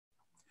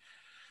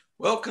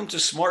Welcome to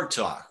Smart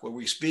Talk, where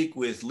we speak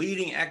with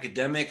leading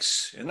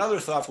academics and other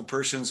thoughtful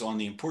persons on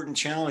the important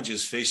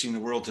challenges facing the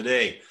world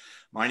today.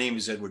 My name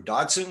is Edward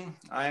Dodson.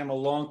 I am a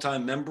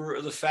longtime member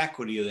of the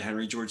faculty of the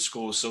Henry George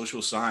School of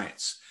Social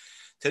Science.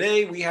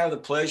 Today, we have the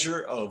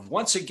pleasure of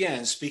once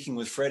again speaking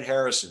with Fred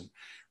Harrison,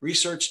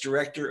 Research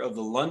Director of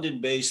the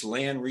London-based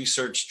Land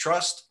Research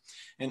Trust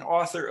and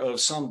author of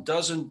some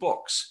dozen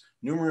books,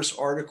 numerous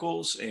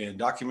articles and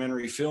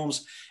documentary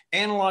films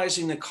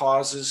analyzing the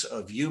causes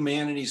of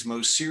humanity's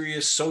most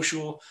serious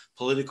social,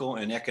 political,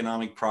 and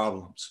economic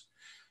problems.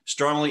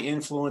 Strongly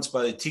influenced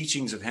by the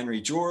teachings of Henry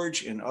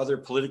George and other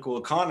political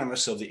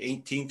economists of the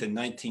 18th and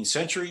 19th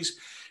centuries,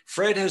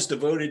 Fred has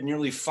devoted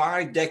nearly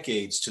 5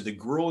 decades to the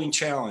grueling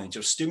challenge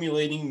of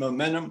stimulating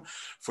momentum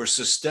for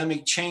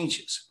systemic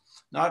changes,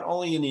 not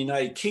only in the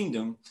United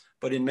Kingdom,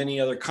 but in many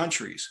other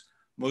countries,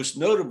 most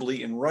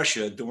notably in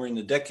Russia during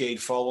the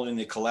decade following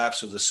the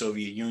collapse of the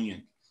Soviet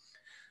Union.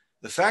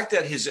 The fact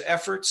that his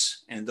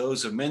efforts and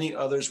those of many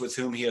others with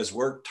whom he has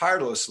worked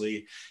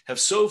tirelessly have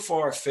so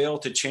far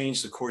failed to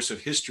change the course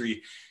of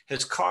history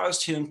has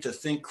caused him to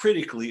think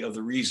critically of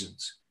the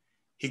reasons.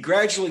 He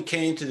gradually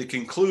came to the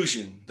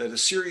conclusion that a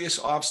serious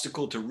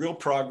obstacle to real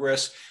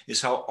progress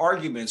is how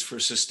arguments for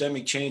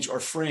systemic change are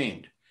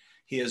framed.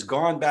 He has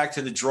gone back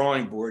to the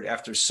drawing board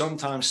after some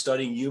time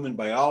studying human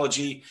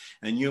biology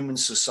and human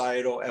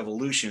societal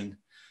evolution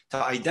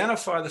to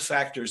identify the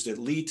factors that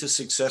lead to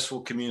successful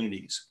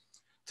communities.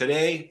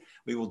 Today,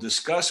 we will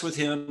discuss with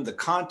him the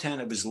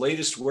content of his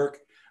latest work,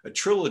 a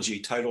trilogy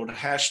titled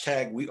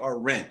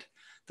 #WeAreRent,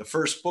 the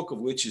first book of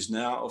which is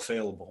now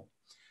available.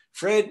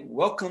 Fred,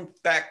 welcome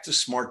back to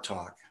Smart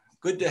Talk.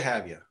 Good to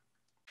have you.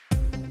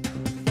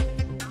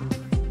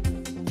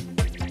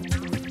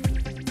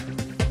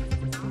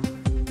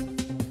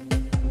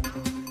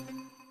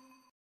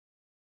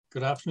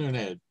 Good afternoon,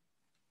 Ed.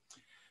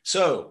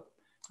 So,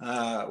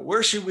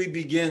 where should we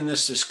begin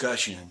this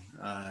discussion?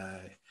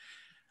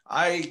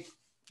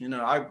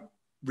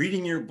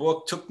 Reading your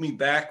book took me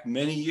back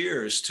many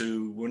years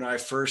to when I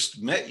first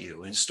met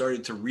you and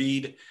started to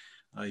read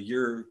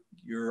your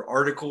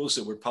articles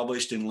that were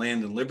published in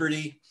Land and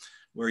Liberty,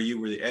 where you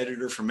were the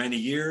editor for many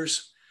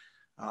years.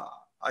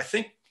 I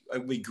think it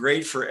would be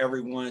great for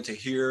everyone to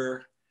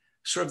hear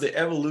sort of the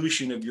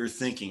evolution of your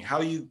thinking,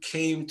 how you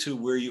came to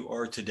where you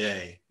are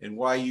today, and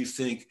why you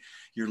think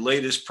your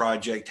latest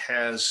project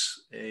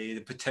has the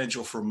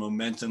potential for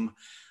momentum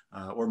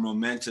or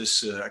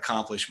momentous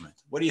accomplishment.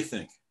 What do you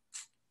think?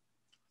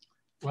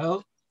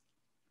 Well,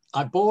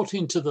 I bought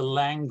into the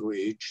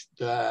language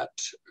that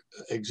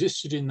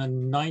existed in the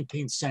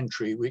 19th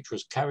century, which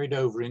was carried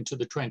over into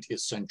the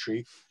 20th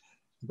century,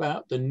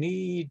 about the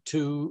need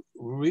to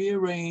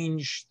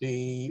rearrange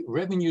the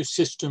revenue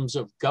systems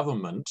of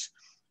government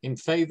in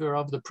favor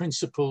of the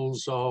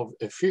principles of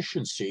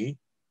efficiency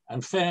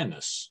and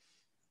fairness,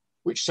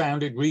 which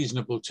sounded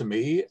reasonable to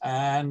me.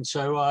 And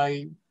so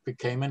I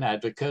became an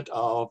advocate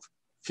of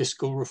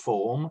fiscal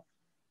reform,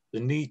 the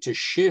need to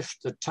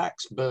shift the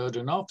tax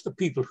burden off the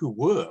people who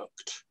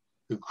worked,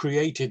 who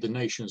created the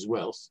nation's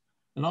wealth,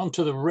 and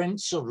onto the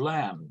rents of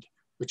land,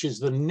 which is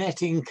the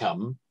net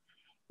income,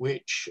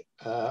 which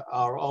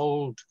our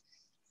old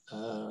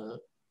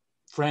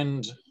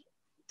friend,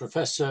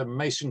 Professor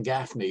Mason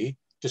Gaffney,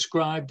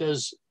 described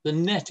as the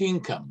net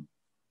income.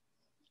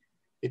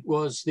 It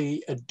was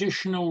the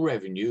additional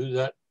revenue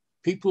that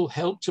people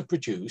helped to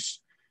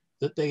produce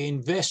that they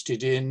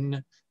invested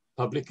in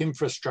public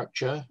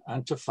infrastructure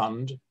and to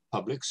fund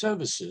public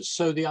services.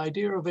 So the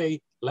idea of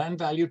a land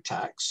value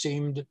tax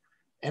seemed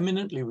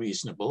eminently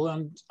reasonable,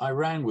 and I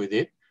ran with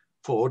it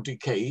for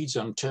decades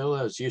until,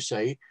 as you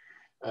say,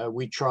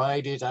 we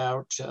tried it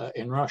out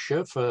in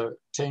Russia for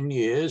 10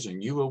 years,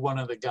 and you were one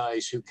of the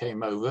guys who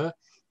came over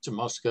to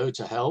Moscow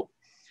to help,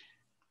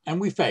 and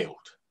we failed.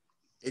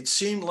 It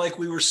seemed like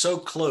we were so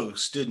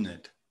close, didn't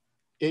it?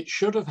 It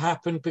should have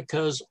happened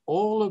because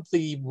all of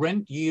the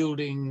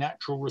rent-yielding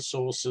natural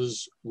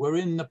resources were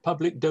in the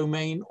public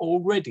domain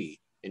already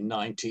in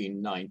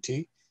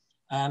 1990.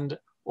 And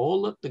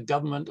all that the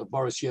government of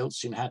Boris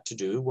Yeltsin had to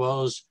do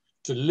was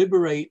to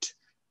liberate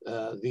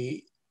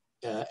the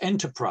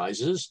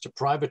enterprises, to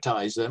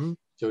privatize them,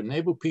 to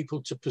enable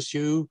people to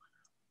pursue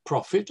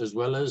profit as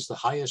well as the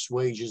highest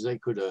wages they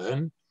could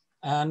earn.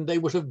 And they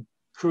would have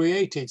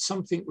created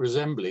something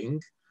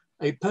resembling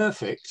a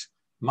perfect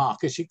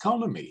market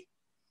economy.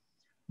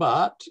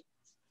 But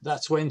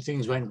that's when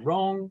things went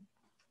wrong,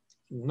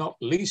 not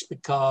least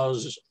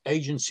because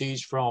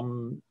agencies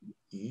from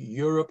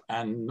Europe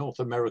and North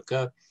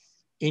America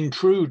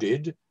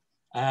intruded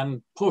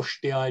and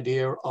pushed the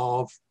idea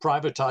of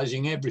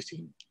privatizing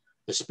everything,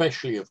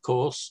 especially, of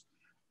course,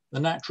 the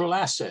natural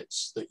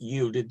assets that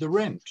yielded the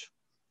rent.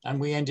 And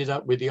we ended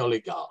up with the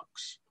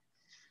oligarchs.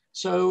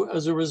 So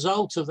as a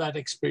result of that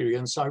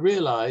experience, I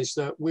realized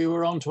that we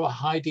were onto a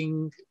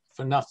hiding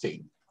for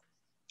nothing.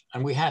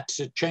 And we had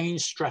to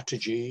change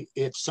strategy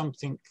if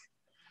something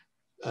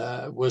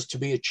was to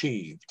be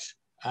achieved.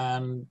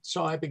 And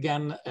so I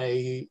began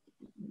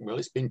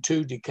it's been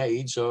 2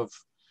 decades of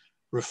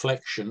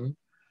reflection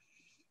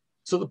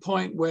to the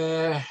point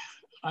where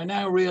I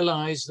now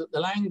realize that the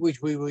language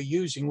we were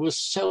using was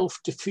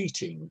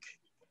self-defeating.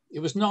 It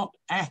was not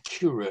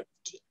accurate,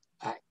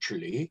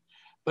 actually,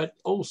 but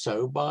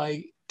also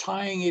by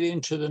tying it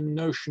into the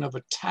notion of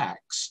a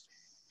tax,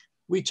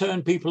 we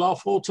turned people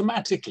off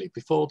automatically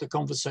before the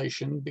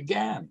conversation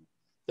began.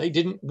 They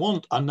didn't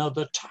want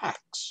another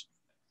tax.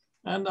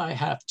 And I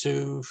have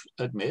to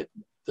admit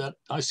that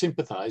I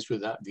sympathize with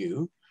that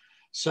view.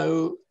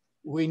 So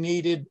we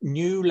needed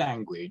new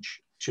language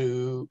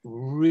to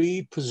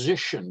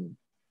reposition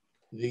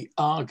the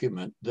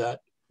argument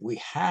that we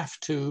have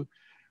to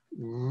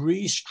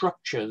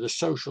restructure the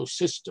social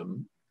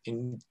system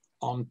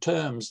on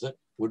terms that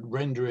would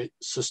render it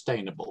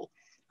sustainable.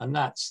 And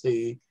that's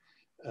the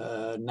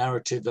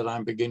narrative that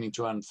I'm beginning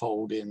to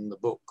unfold in the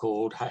book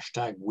called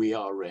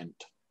 #WeAreRent.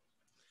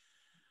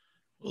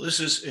 Well, this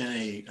is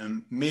a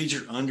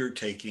major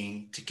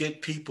undertaking to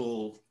get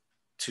people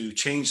to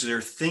change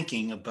their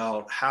thinking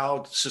about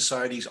how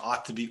societies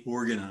ought to be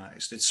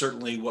organized. It's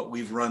certainly what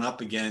we've run up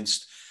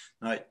against,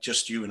 not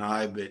just you and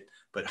I,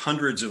 but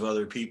hundreds of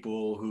other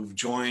people who've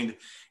joined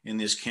in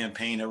this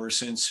campaign ever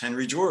since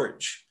Henry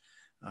George.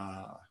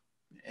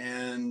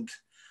 And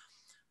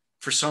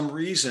for some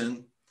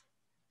reason,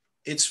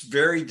 it's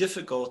very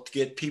difficult to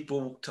get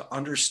people to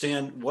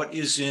understand what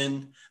is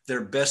in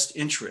their best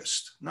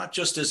interest, not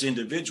just as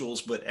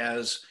individuals, but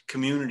as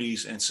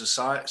communities and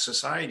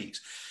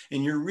societies.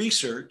 In your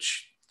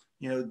research,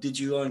 did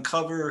you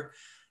uncover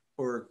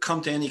or come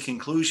to any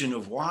conclusion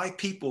of why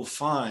people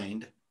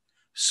find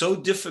so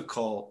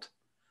difficult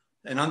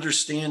an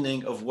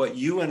understanding of what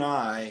you and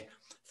I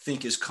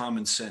think is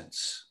common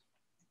sense?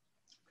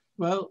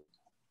 Well,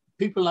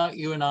 people like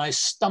you and I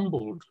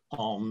stumbled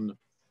on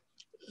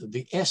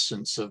the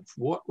essence of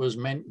what was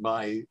meant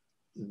by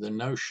the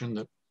notion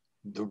that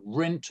the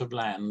rent of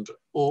land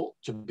ought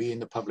to be in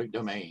the public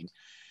domain.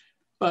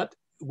 But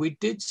we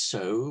did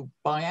so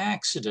by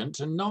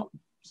accident and not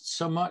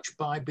so much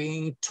by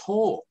being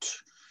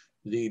taught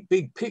the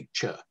big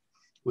picture.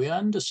 We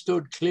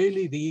understood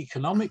clearly the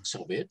economics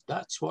of it,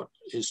 that's what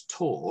is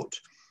taught,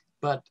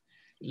 but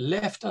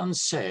left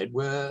unsaid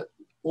were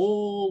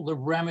all the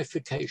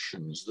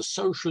ramifications, the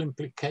social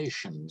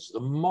implications, the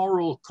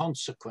moral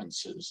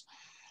consequences,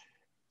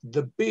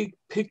 the big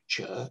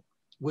picture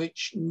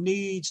which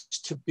needs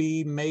to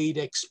be made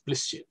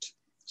explicit.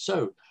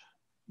 So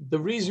the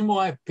reason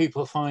why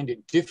people find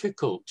it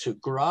difficult to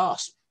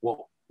grasp what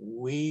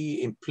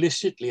we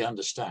implicitly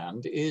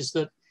understand is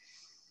that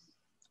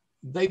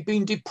they've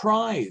been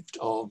deprived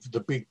of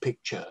the big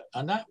picture,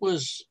 and that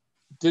was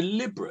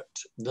deliberate.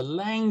 The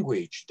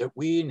language that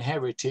we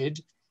inherited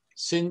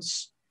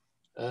since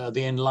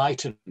the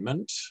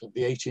Enlightenment of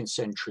the 18th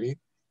century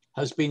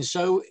has been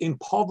so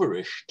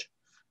impoverished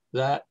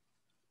that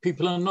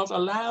people are not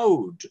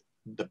allowed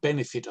the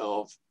benefit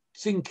of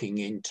thinking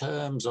in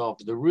terms of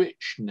the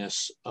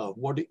richness of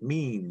what it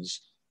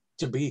means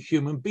to be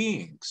human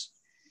beings.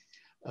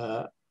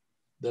 The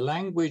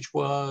language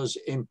was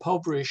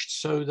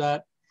impoverished so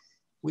that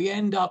we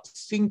end up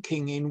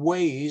thinking in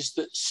ways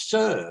that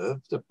serve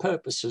the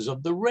purposes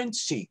of the rent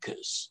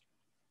seekers.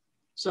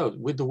 So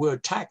with the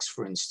word tax,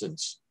 for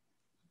instance,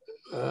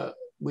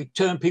 we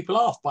turn people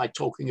off by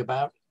talking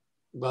about,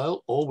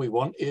 well, all we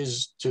want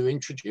is to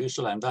introduce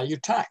a land value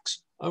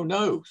tax. Oh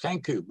no,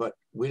 thank you, but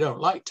we don't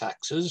like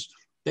taxes.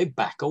 They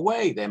back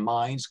away, their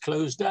minds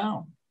close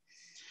down.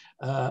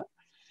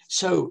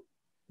 So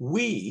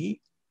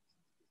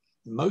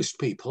most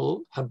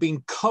people have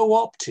been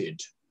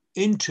co-opted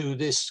into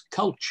this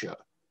culture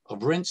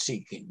of rent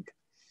seeking.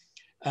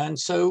 And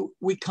so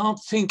we can't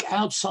think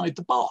outside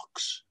the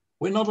box.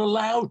 We're not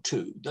allowed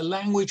to. The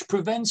language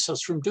prevents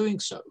us from doing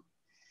so.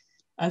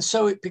 And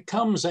so it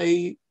becomes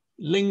a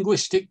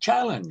linguistic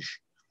challenge.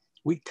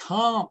 We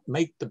can't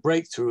make the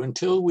breakthrough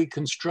until we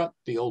construct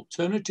the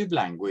alternative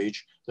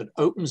language that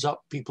opens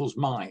up people's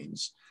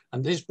minds.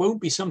 And this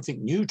won't be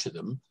something new to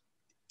them.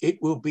 It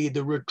will be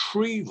the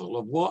retrieval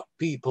of what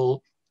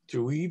people,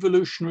 through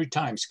evolutionary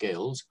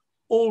timescales,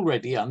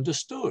 already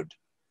understood.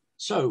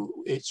 So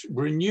it's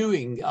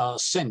renewing our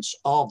sense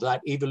of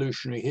that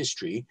evolutionary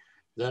history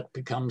that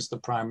becomes the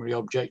primary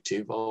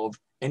objective of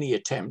any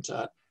attempt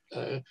at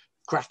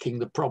cracking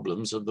the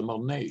problems of the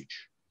modern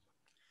age.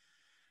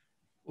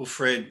 Well,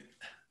 Fred,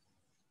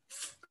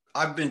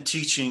 I've been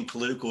teaching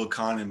political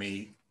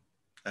economy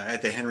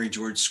at the Henry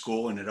George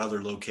School and at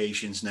other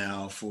locations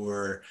now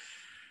for,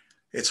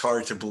 it's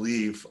hard to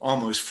believe,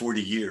 almost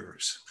 40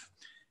 years.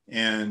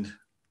 And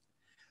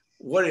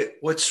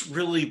what's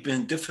really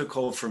been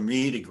difficult for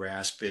me to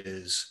grasp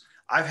is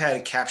I've had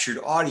a captured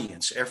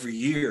audience every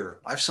year.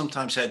 I've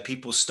sometimes had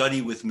people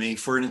study with me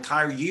for an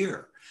entire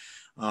year.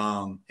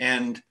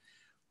 And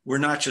we're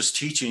not just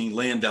teaching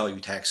land value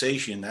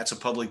taxation. That's a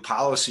public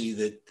policy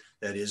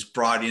that is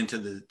brought into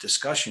the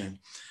discussion.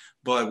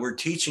 But we're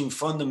teaching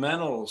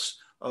fundamentals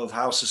of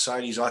how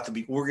societies ought to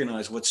be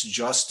organized, what's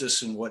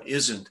justice and what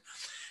isn't.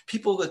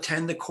 People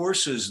attend the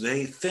courses,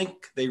 they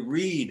think, they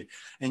read,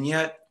 and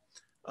yet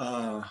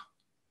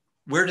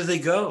where do they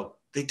go?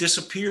 they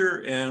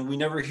disappear and we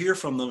never hear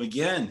from them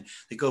again.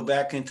 They go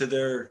back into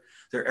their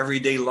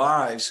everyday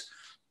lives.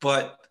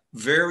 But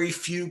very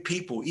few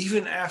people,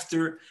 even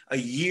after a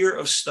year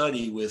of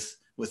study with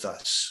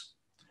us,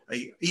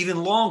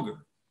 even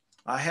longer.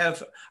 I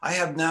have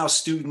now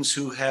students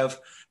who have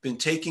been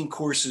taking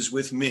courses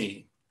with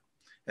me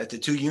at the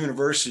two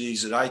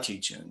universities that I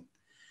teach in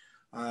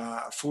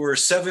for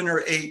 7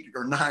 or 8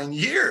 or 9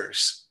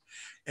 years,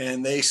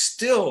 and they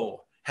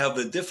still have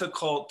a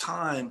difficult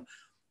time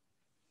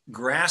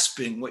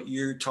grasping what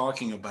you're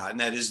talking about, and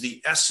that is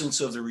the essence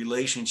of the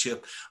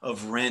relationship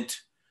of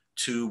rent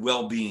to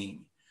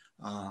well-being.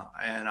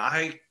 And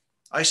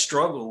I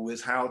struggle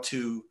with how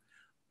to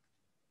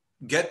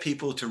get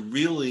people to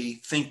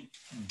really think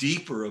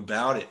deeper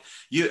about it.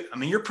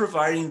 You're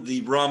providing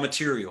the raw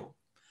material.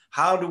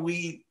 How do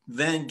we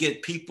then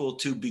get people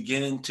to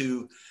begin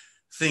to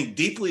think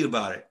deeply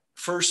about it?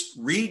 First,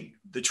 read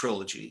the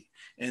trilogy,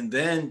 and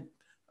then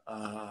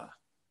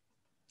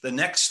the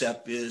next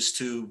step is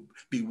to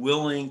be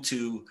willing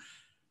to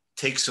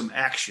take some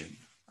action.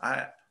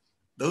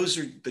 Those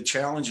are the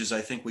challenges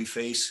I think we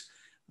face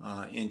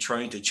in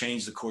trying to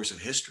change the course of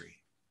history.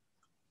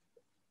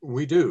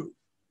 We do.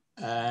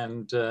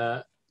 And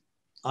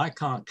I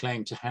can't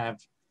claim to have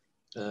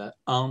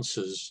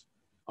answers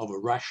of a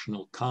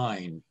rational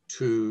kind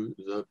to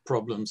the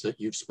problems that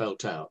you've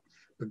spelt out.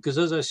 Because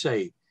as I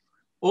say,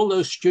 all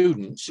those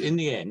students in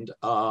the end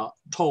are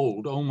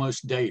told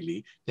almost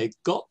daily they've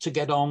got to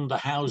get on the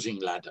housing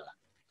ladder,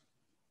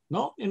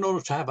 not in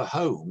order to have a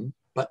home,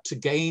 but to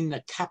gain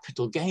the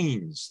capital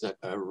gains that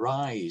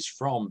arise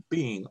from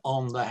being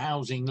on the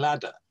housing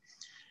ladder.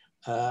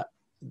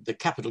 The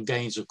capital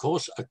gains, of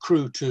course,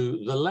 accrue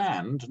to the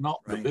land,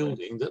 not the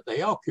building that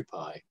they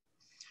occupy.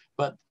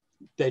 But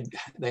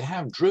they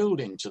have drilled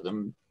into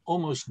them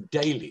almost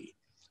daily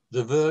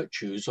the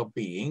virtues of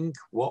being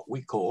what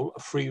we call a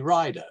free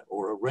rider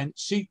or a rent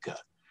seeker.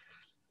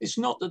 It's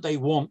not that they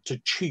want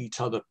to cheat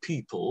other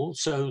people,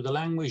 so the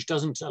language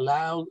doesn't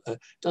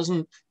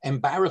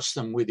embarrass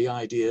them with the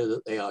idea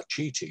that they are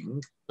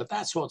cheating, but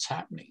that's what's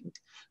happening.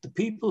 The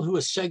people who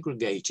are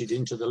segregated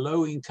into the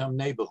low-income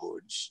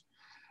neighborhoods,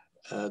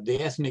 the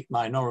ethnic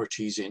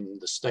minorities in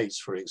the States,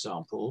 for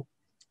example,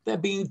 they're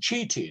being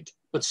cheated,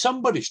 but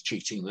somebody's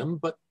cheating them.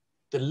 But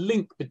the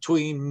link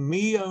between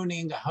me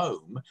owning a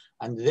home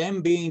and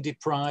them being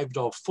deprived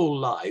of full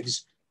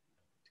lives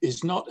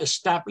is not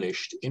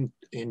established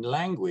in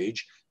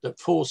language that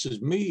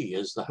forces me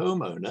as the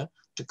homeowner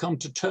to come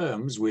to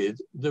terms with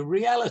the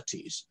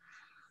realities.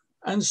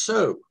 And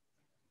so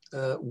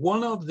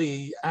one of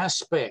the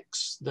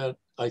aspects that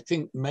I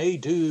think may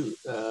do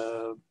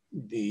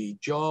the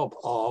job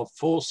of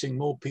forcing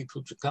more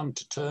people to come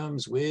to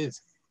terms with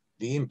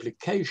the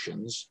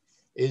implications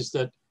is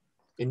that,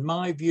 in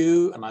my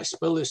view, and I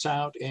spell this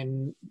out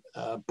in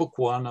book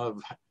 1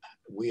 of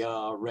We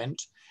Are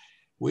Rent,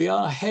 we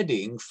are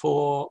heading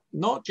for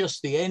not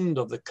just the end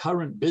of the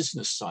current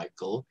business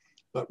cycle,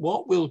 but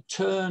what will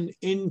turn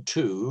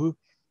into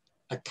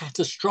a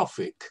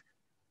catastrophic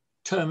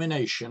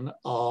termination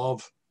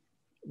of,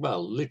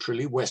 well,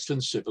 literally Western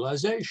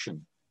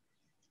civilization.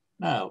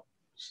 Now,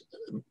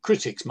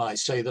 critics might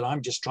say that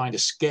I'm just trying to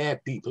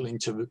scare people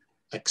into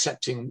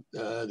accepting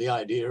the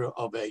idea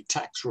of a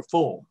tax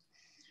reform.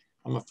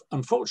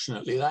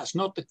 Unfortunately, that's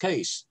not the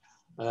case.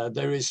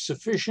 There is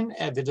sufficient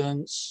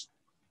evidence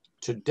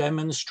to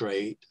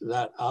demonstrate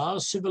that our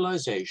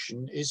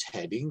civilization is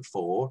heading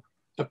for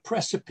a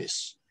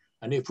precipice.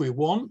 And if we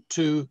want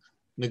to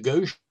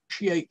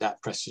negotiate that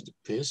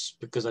precipice,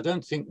 because I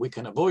don't think we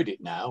can avoid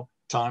it now,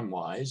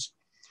 time-wise,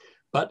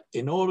 but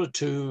in order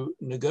to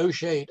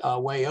negotiate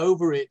our way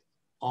over it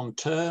on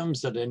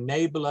terms that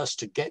enable us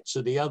to get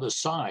to the other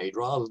side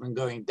rather than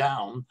going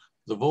down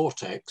the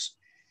vortex,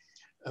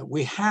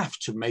 we have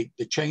to make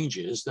the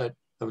changes that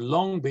have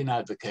long been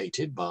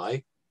advocated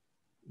by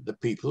the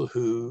people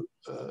who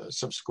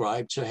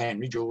subscribe to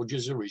Henry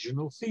George's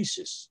original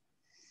thesis.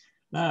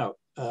 Now,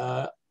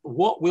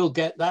 what will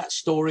get that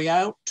story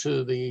out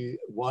to the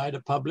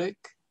wider public?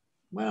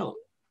 Well,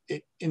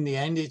 in the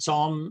end, it's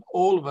on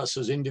all of us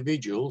as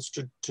individuals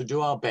to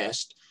do our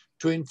best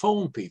to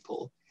inform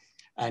people.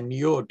 And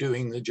you're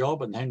doing the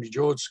job, and Henry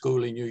George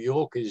School in New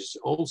York is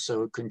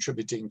also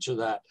contributing to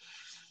that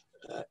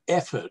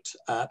effort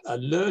at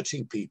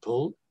alerting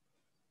people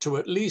to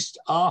at least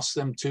ask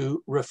them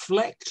to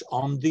reflect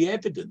on the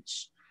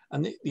evidence.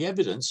 And the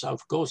evidence,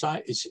 of course,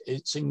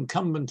 it's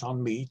incumbent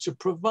on me to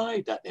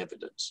provide that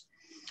evidence.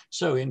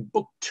 So in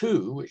book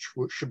 2,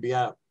 which should be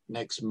out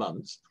next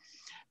month,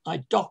 I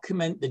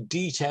document the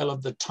detail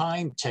of the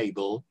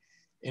timetable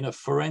in a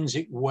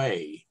forensic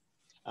way.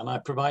 And I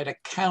provide a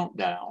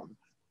countdown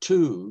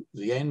to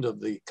the end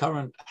of the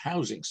current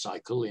housing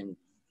cycle in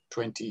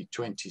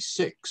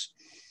 2026,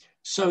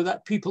 so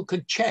that people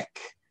can check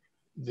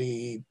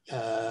the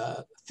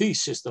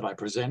thesis that I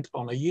present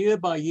on a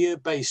year-by-year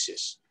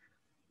basis.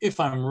 If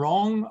I'm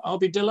wrong, I'll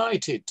be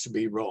delighted to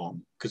be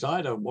wrong, because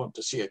I don't want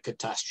to see a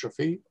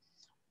catastrophe.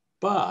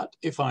 But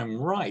if I'm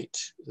right,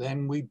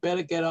 then we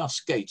better get our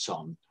skates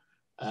on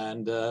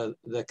And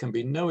there can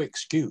be no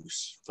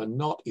excuse for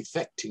not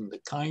effecting the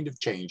kind of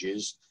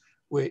changes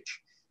which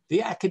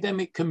the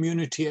academic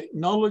community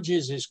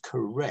acknowledges is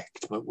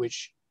correct, but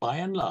which by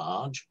and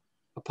large,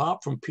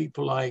 apart from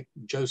people like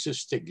Joseph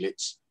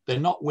Stiglitz, they're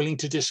not willing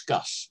to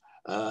discuss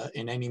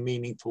in any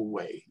meaningful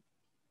way.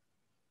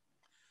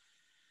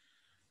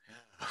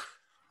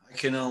 I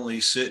can only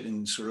sit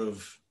in sort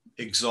of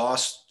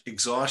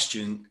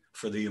exhaustion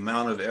for the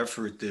amount of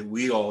effort that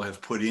we all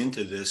have put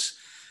into this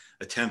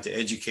attempt to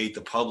educate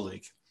the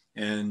public.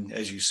 And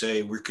as you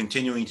say, we're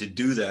continuing to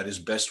do that as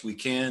best we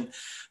can,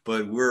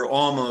 but we're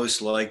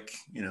almost like,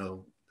 you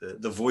know,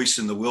 the voice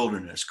in the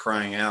wilderness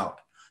crying out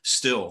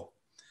still.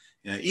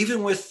 You know,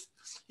 even with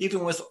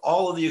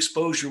all of the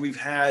exposure we've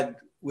had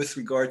with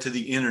regard to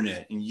the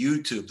internet and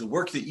YouTube, the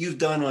work that you've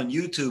done on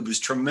YouTube is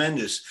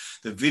tremendous.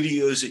 The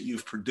videos that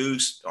you've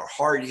produced are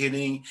hard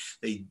hitting.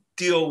 They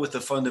deal with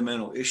the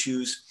fundamental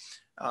issues.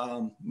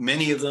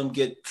 Many of them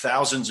get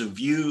thousands of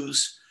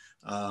views,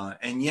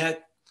 and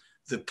yet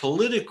the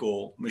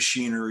political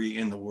machinery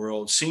in the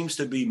world seems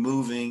to be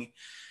moving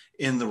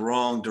in the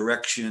wrong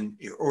direction,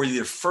 or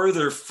either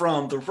further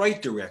from the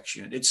right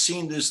direction. It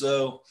seemed as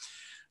though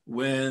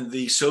when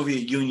the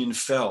Soviet Union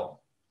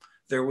fell,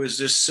 there was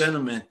this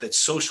sentiment that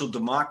social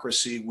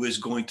democracy was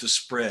going to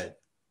spread.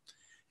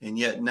 And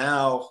yet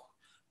now,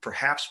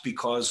 perhaps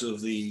because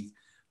of the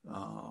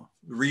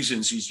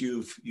reasons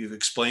you've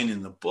explained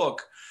in the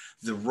book,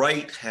 the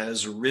right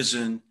has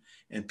arisen,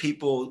 and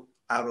people,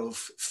 out of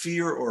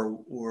fear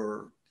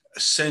or a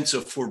sense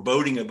of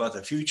foreboding about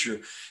the future,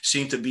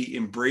 seem to be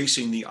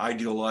embracing the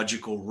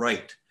ideological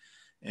right.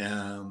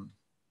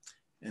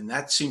 And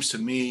that seems to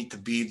me to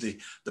be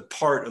the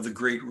part of the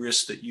great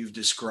risk that you've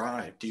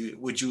described.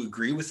 Would you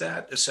agree with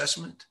that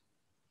assessment?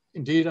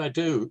 Indeed, I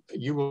do.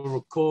 You will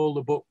recall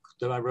the book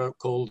that I wrote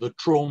called The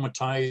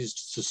Traumatized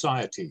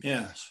Society.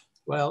 Yes.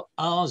 Well,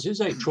 ours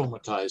is a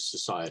traumatized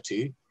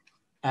society.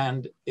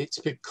 And it's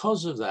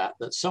because of that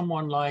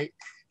someone like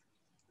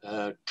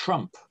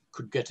Trump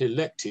could get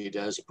elected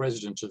as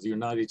president of the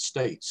United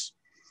States.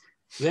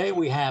 There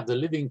we have the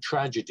living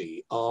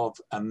tragedy of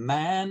a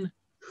man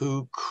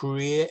who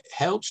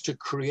helps to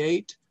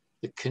create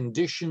the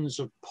conditions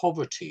of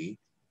poverty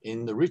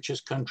in the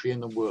richest country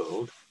in the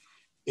world,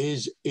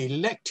 is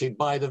elected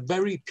by the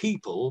very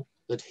people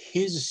that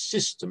his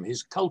system,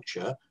 his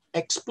culture,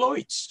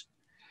 exploits.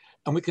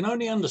 And we can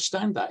only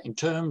understand that in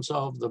terms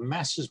of the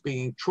masses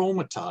being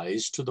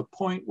traumatized to the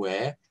point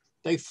where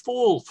they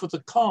fall for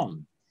the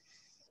con.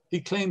 He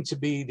claimed to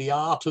be the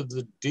art of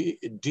the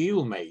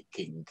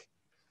deal-making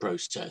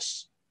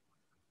process.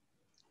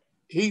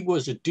 He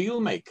was a deal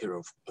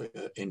maker,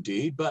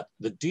 indeed, but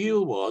the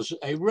deal was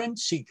a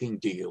rent-seeking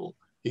deal.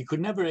 He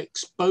could never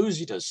expose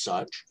it as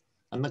such,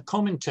 and the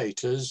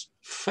commentators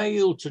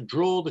failed to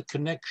draw the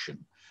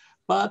connection.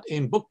 But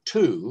in book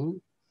 2,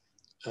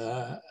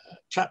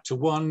 chapter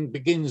 1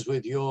 begins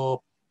with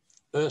your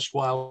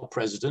erstwhile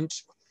president,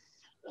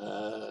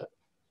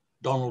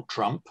 Donald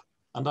Trump,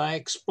 and I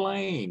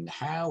explain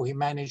how he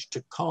managed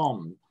to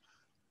con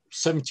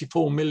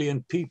 74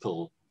 million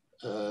people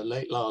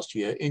late last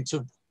year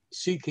into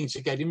seeking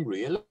to get him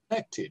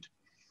re-elected.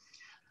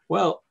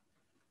 Well,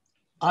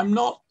 I'm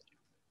not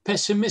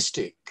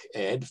pessimistic,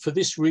 Ed, for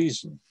this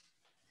reason.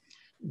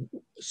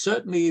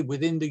 Certainly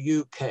within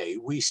the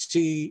UK, we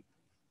see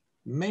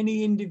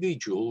many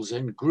individuals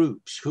and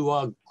groups who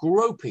are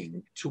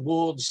groping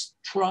towards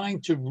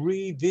trying to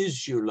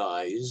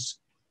revisualize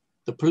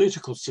the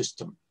political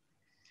system.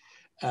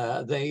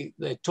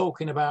 They're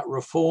talking about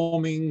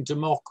reforming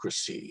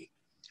democracy.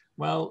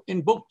 Well,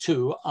 in book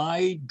 2,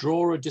 I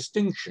draw a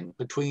distinction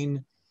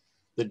between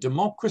the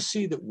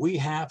democracy that we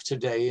have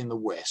today in the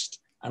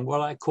West and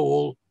what I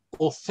call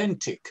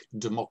authentic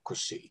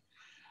democracy.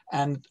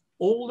 And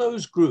all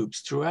those groups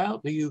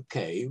throughout the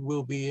UK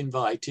will be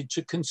invited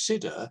to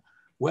consider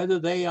whether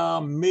they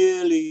are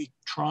merely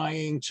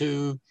trying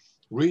to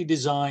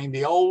redesign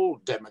the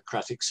old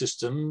democratic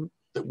system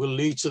that will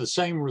lead to the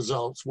same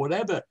results,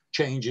 whatever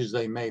changes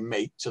they may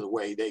make to the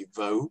way they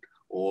vote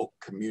or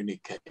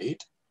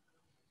communicate,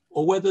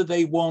 or whether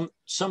they want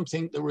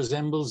something that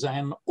resembles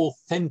an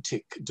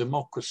authentic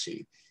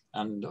democracy.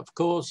 And of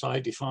course, I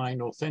define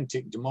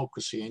authentic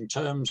democracy in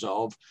terms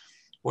of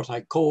what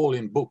I call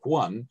in book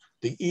 1,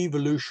 the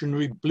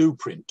evolutionary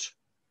blueprint.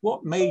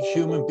 What made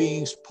human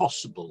beings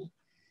possible?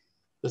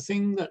 The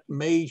thing that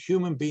made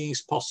human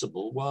beings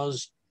possible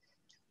was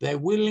their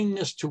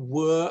willingness to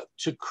work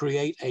to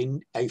create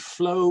a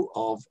flow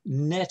of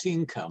net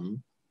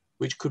income,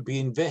 which could be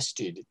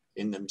invested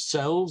in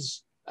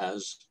themselves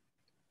as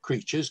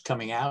creatures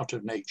coming out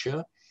of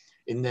nature,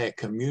 in their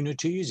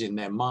communities, in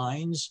their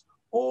minds.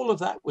 All of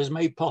that was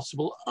made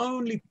possible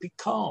only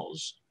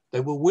because they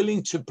were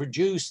willing to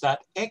produce that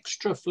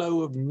extra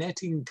flow of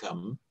net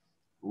income,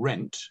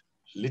 rent,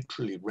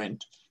 literally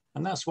rent.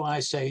 And that's why I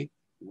say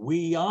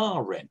we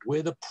are rent.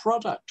 We're the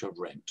product of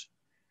rent.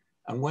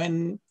 And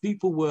when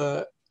people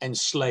were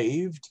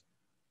enslaved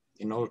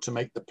in order to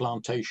make the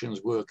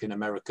plantations work in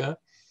America,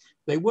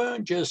 they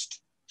weren't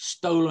just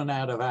stolen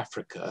out of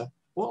Africa.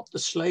 what the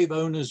slave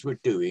owners were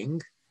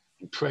doing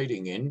and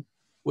trading in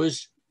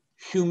was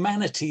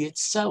humanity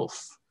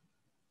itself.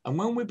 And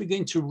when we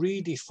begin to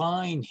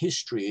redefine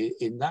history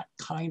in that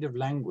kind of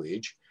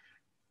language,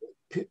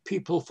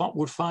 people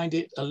would find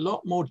it a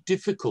lot more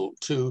difficult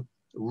to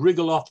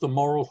wriggle off the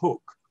moral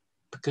hook,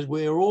 because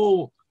we're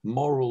all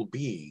moral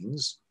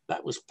beings.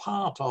 That was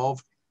part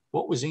of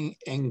what was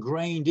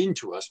ingrained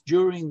into us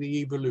during the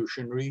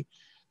evolutionary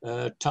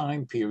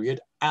time period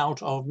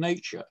out of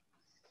nature.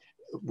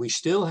 We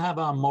still have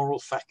our moral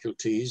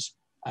faculties,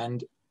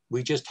 and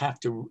we just have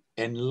to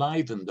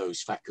enliven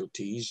those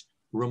faculties,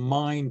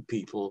 remind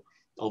people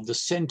of the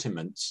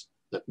sentiments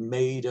that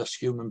made us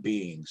human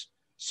beings,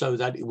 so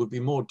that it would be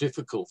more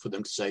difficult for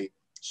them to say,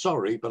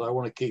 sorry, but I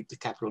want to keep the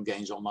capital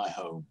gains on my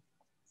home.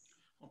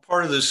 Well,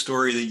 part of the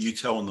story that you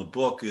tell in the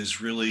book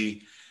is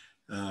really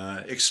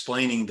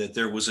explaining that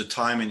there was a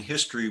time in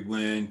history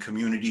when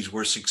communities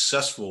were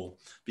successful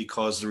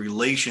because the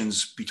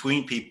relations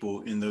between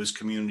people in those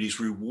communities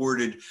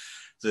rewarded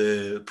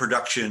the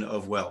production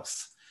of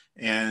wealth.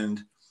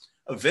 And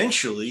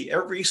eventually,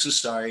 every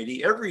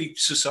society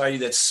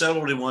that's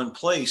settled in one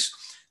place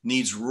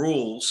needs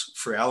rules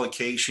for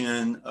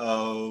allocation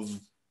of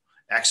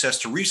access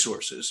to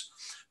resources.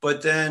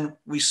 But then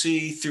we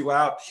see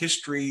throughout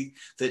history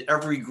that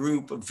every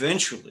group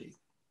eventually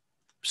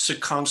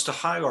succumbs to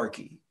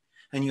hierarchy.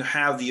 And you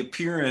have the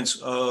appearance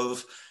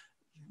of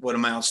what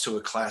amounts to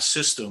a class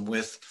system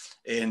with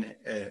an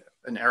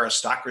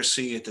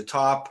aristocracy at the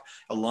top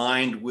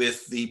aligned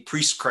with the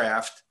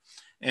priestcraft,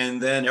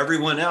 and then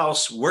everyone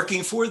else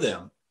working for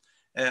them.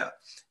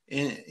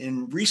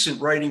 In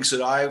recent writings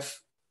that I've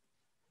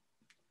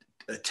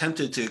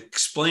attempted to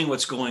explain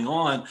what's going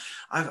on,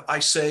 I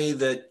say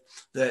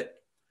that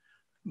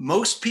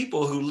most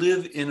people who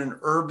live in an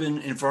urban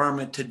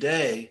environment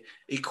today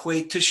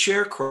equate to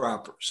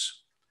sharecroppers,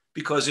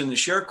 because in the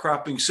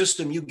sharecropping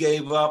system, you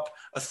gave up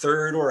a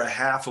third or a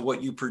half of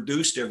what you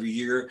produced every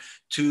year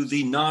to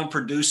the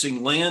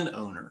non-producing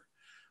landowner.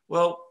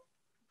 Well,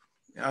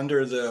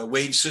 under the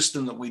wage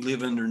system that we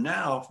live under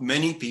now,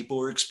 many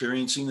people are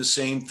experiencing the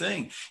same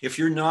thing. If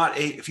you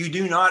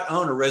do not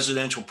own a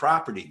residential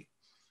property,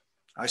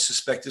 I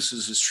suspect this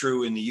is as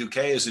true in the UK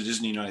as it is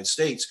in the United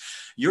States,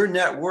 your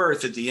net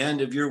worth at the end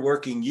of your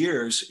working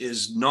years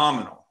is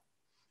nominal,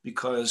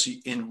 because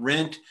in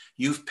rent,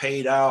 you've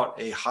paid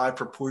out a high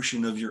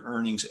proportion of your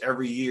earnings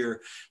every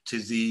year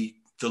to the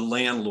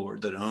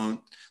landlord that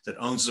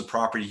owns the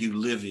property you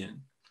live in.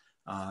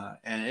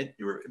 And it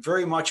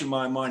very much in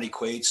my mind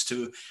equates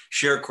to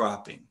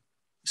sharecropping,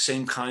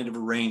 same kind of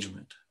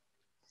arrangement.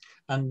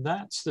 And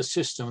that's the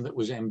system that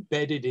was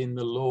embedded in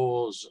the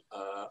laws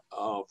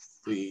of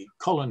the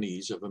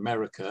colonies of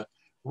America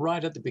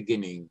right at the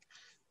beginning.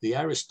 The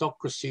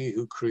aristocracy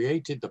who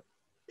created the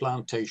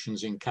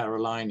plantations in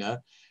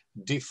Carolina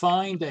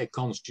defined their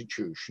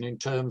constitution in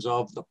terms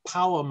of the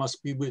power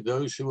must be with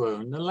those who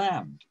own the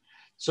land.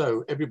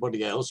 So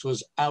everybody else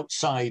was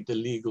outside the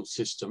legal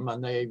system,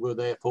 and they were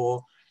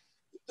therefore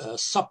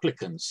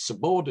supplicants,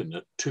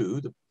 subordinate to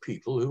the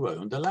people who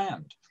owned the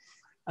land.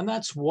 And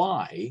that's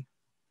why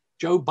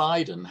Joe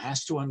Biden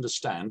has to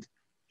understand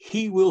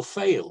he will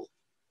fail,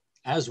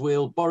 as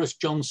will Boris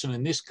Johnson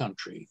in this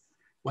country,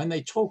 when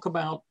they talk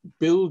about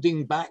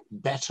building back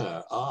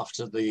better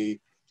after the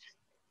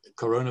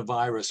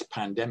coronavirus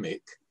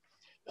pandemic.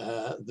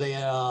 They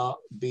are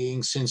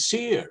being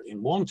sincere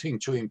in wanting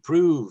to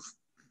improve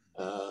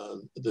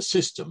the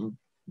system,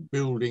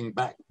 building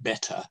back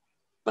better,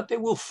 but they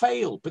will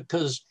fail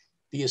because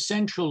the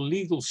essential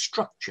legal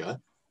structure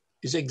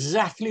is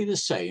exactly the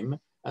same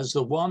as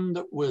the one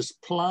that was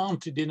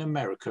planted in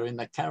America in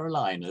the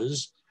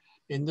Carolinas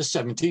in the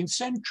 17th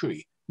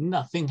century.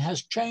 Nothing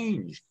has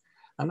changed.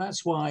 And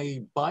that's why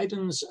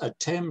Biden's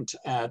attempt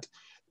at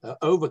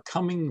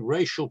overcoming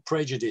racial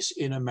prejudice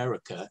in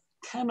America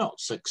cannot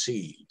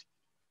succeed.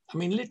 I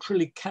mean,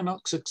 literally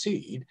cannot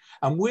succeed.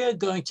 And we're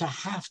going to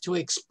have to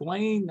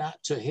explain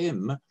that to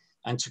him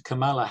and to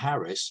Kamala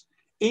Harris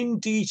in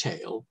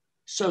detail,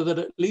 so that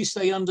at least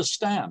they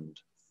understand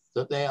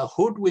that they are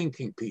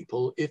hoodwinking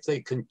people if they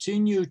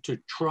continue to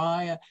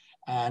try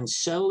and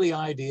sell the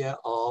idea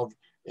of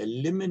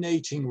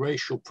eliminating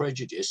racial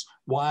prejudice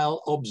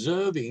while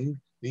observing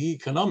the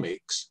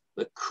economics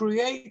that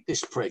create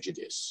this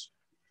prejudice.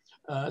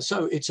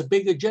 So it's a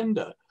big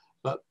agenda,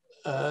 but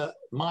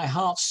my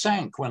heart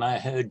sank when I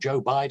heard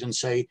Joe Biden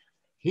say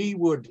he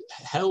would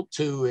help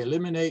to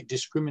eliminate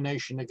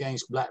discrimination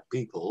against Black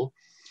people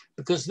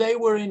because they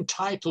were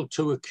entitled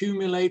to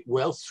accumulate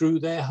wealth through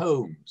their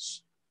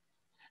homes.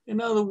 In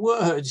other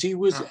words, he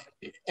was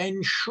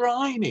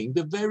enshrining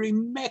the very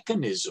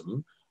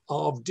mechanism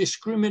of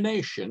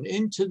discrimination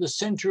into the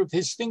center of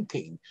his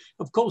thinking.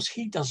 Of course,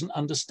 he doesn't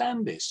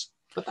understand this,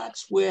 but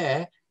that's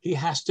where he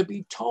has to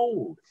be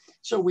told.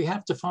 So we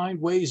have to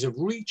find ways of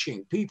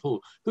reaching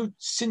people who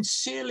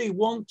sincerely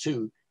want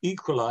to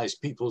equalize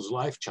people's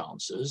life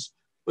chances,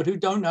 but who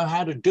don't know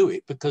how to do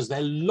it because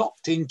they're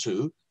locked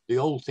into the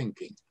old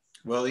thinking.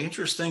 Well, the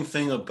interesting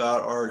thing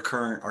about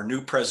our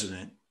new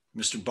president,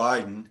 Mr.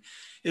 Biden,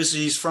 is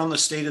he's from the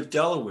state of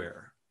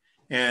Delaware.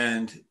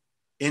 And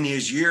in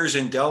his years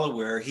in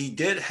Delaware, he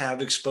did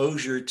have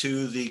exposure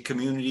to the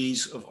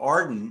communities of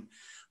Arden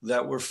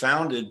that were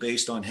founded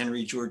based on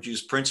Henry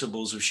George's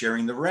principles of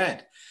sharing the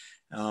rent,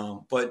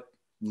 but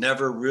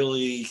never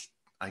really,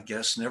 I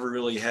guess, never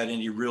really had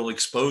any real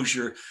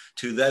exposure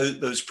to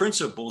those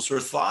principles or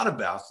thought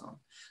about them.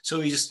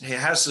 So he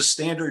has the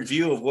standard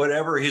view of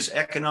whatever his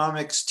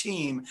economics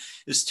team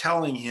is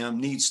telling him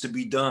needs to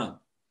be done.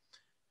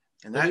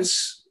 And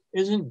that's...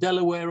 Isn't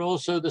Delaware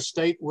also the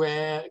state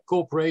where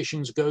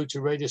corporations go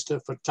to register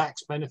for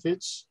tax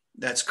benefits?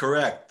 That's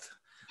correct.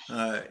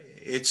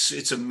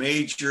 It's a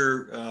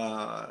major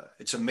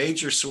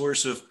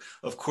source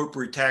of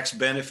corporate tax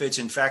benefits.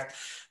 In fact,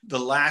 the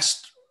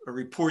last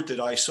report that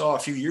I saw a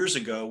few years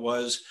ago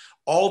was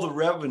all the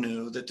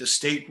revenue that the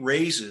state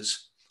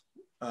raises,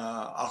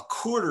 a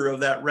quarter of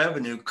that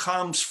revenue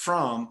comes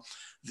from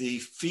the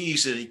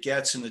fees that it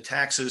gets and the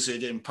taxes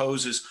it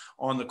imposes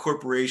on the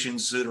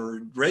corporations that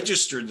are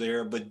registered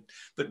there, but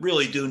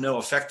really do no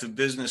effective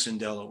business in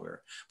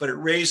Delaware. But it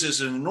raises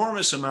an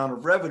enormous amount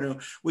of revenue,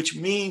 which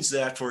means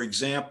that, for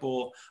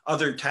example,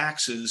 other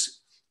taxes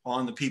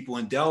on the people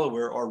in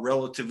Delaware are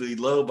relatively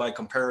low by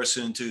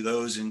comparison to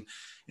those in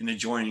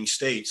adjoining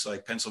states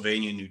like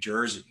Pennsylvania and New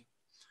Jersey.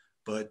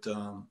 But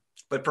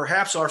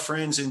perhaps our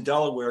friends in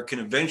Delaware can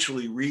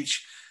eventually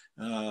reach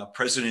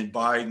President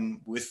Biden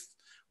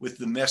with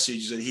the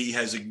message that he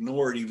has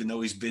ignored, even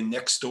though he's been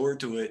next door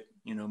to it,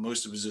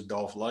 most of his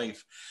adult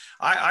life.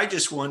 I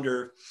just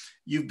wonder,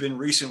 you've been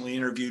recently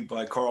interviewed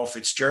by Carl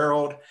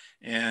Fitzgerald,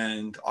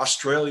 and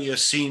Australia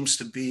seems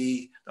to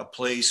be a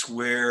place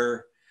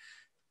where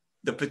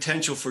the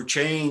potential for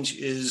change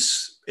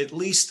is at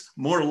least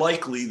more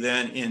likely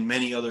than in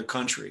many other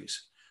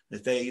countries,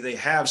 that they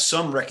have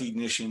some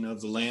recognition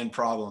of the land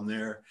problem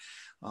there.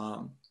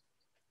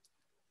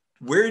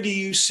 Where do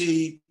you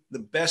see the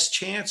best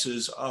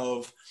chances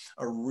of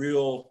a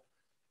real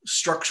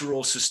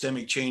structural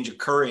systemic change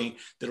occurring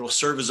that will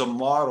serve as a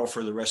model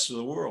for the rest of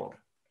the world?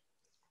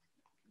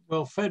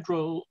 Well,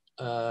 federal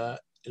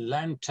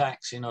land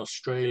tax in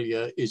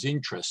Australia is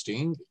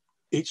interesting.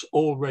 It's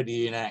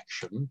already in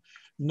action.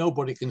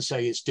 Nobody can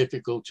say it's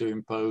difficult to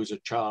impose a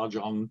charge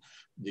on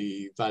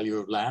the value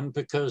of land,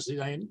 because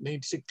they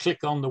need to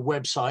click on the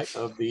website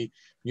of the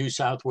New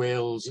South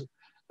Wales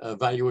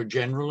Valuer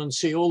General and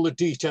see all the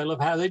detail of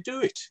how they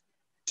do it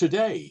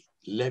today,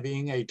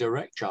 levying a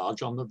direct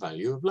charge on the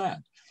value of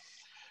land.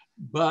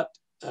 But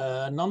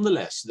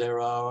nonetheless, there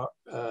are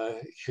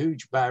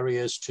huge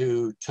barriers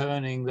to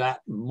turning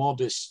that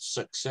modest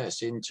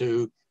success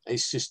into a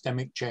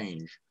systemic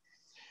change.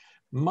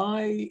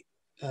 My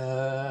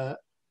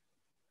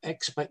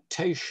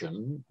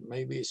expectation,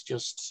 maybe it's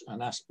just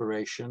an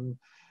aspiration,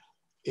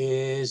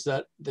 is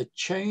that the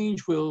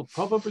change will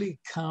probably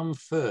come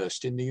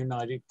first in the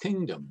United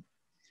Kingdom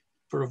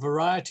for a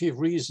variety of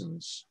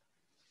reasons.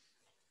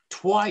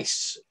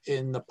 Twice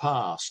in the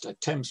past,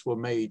 attempts were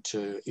made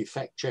to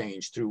effect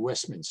change through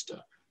Westminster.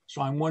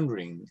 So I'm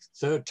wondering,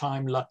 third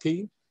time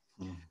lucky?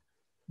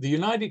 The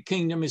United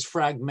Kingdom is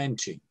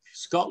fragmenting.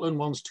 Scotland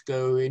wants to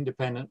go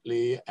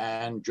independently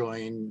and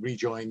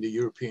rejoin the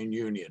European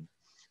Union.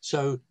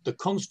 So the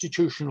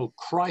constitutional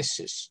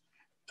crisis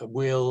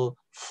will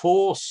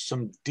force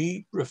some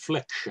deep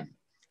reflection.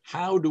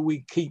 How do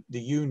we keep the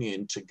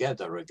union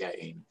together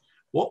again?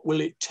 What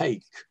will it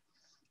take?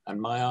 And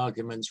my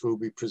arguments will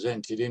be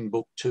presented in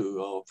book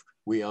 2 of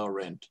We Are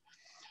Rent.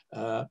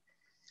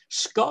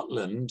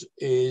 Scotland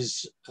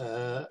is,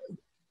 to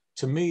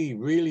me,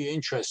 really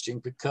interesting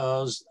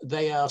because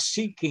they are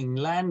seeking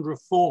land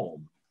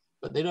reform,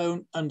 but they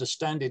don't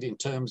understand it in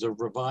terms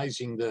of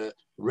revising the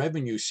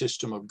revenue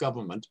system of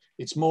government.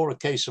 It's more a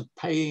case of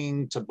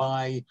paying to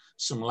buy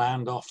some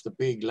land off the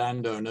big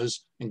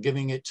landowners and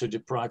giving it to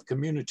deprived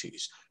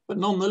communities. But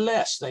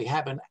nonetheless, they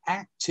have an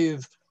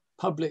active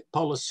public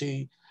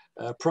policy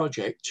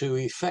project to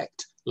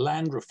effect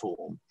land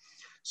reform.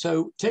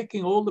 So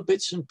taking all the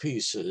bits and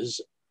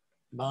pieces,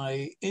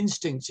 my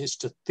instinct is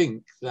to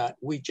think that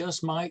we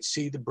just might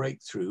see the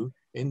breakthrough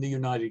in the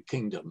United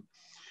Kingdom,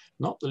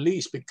 not the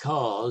least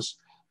because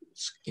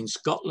in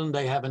Scotland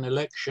they have an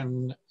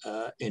election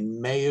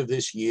in May of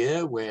this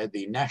year where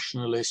the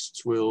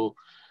nationalists will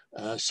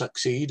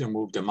succeed and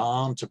will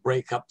demand to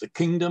break up the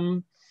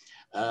kingdom.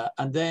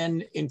 And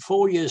then in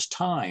 4 years'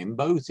 time,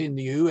 both in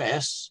the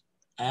US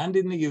and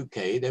in the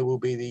UK, there will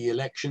be the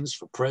elections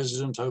for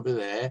president over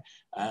there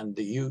and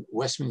the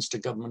Westminster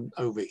government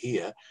over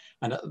here.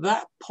 And at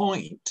that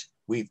point,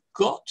 we've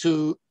got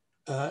to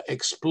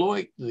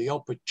exploit the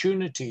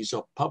opportunities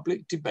of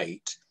public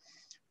debate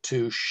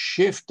to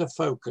shift the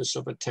focus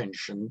of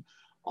attention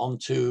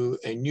onto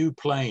a new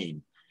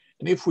plane.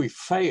 And if we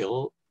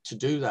fail to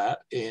do that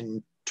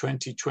in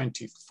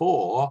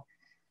 2024,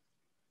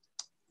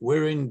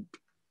 we're in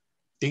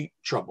deep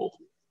trouble.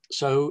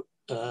 So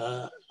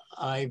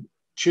I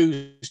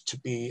choose to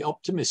be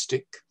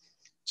optimistic,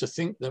 to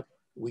think that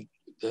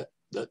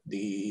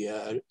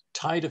the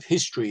tide of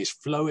history is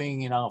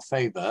flowing in our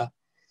favor,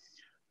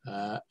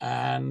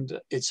 And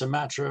it's a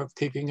matter of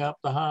keeping up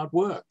the hard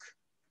work.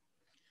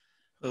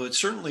 Well, it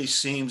certainly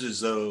seems as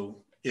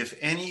though if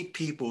any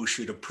people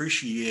should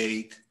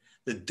appreciate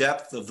the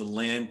depth of the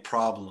land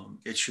problem,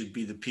 it should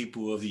be the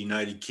people of the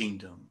United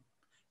Kingdom.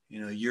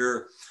 You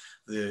know,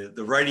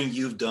 the writing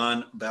you've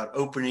done about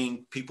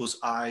opening people's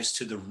eyes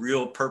to the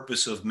real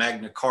purpose of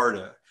Magna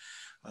Carta,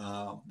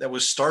 that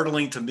was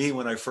startling to me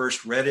when I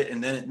first read it,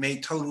 and then it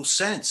made total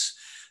sense,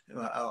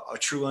 a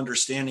true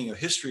understanding of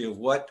history of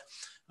what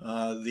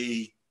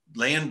the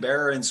land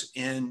barons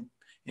in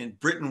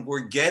Britain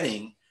were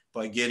getting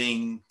by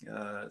getting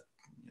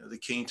the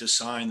king to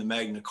sign the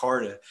Magna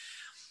Carta.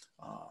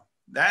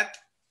 That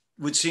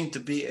would seem to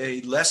be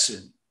a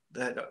lesson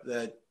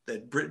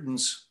that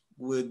Britons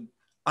would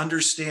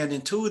understand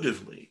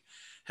intuitively.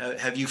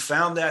 Have you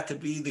found that to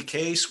be the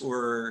case,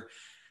 or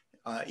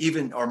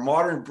even are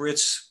modern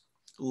Brits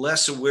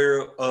less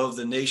aware of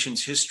the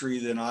nation's history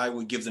than I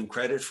would give them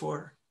credit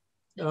for?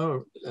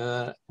 Oh,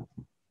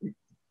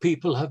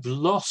 people have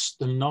lost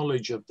the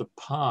knowledge of the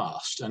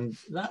past, and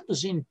that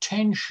was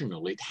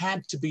intentional. It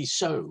had to be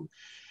so.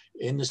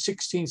 In the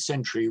 16th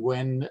century,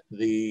 when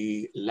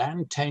the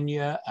land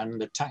tenure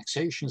and the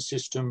taxation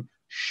system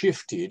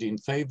shifted in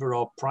favor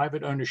of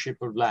private ownership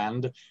of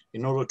land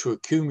in order to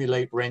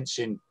accumulate rents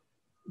in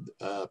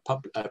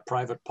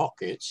private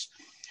pockets,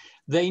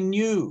 they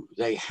knew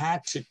they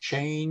had to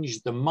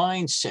change the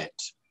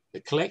mindset,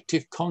 the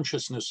collective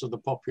consciousness of the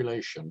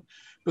population,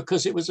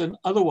 because it was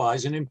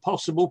otherwise an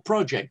impossible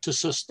project to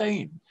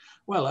sustain.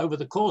 Well, over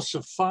the course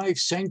of 5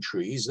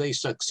 centuries, they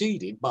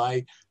succeeded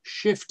by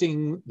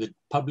shifting the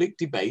public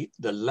debate,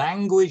 the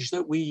language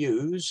that we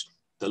use,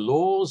 the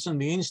laws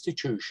and the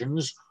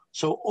institutions.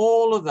 So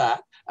all of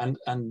that,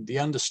 and the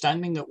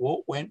understanding of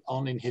what went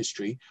on in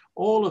history,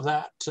 all of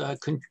that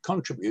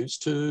contributes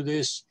to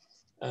this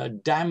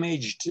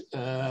damaged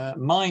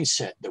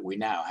mindset that we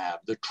now have,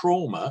 the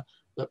trauma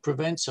that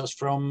prevents us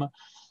from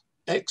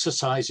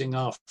exercising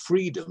our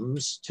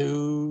freedoms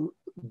to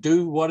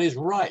do what is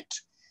right.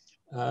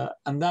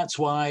 And that's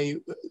why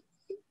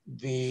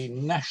the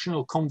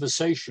national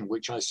conversation,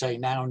 which I say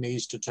now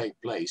needs to take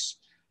place,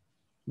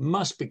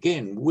 must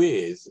begin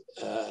with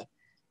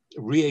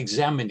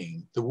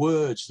re-examining the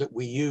words that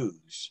we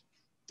use,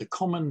 the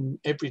common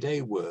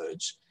everyday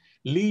words,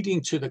 leading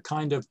to the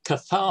kind of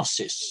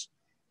catharsis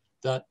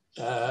that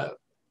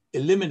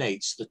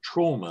eliminates the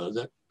trauma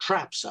that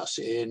traps us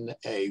in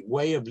a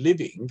way of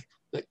living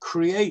that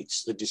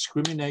creates the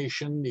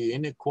discrimination, the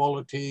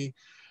inequality,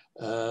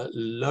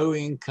 low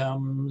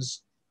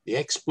incomes, the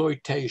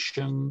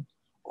exploitation,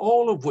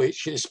 all of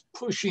which is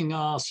pushing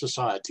our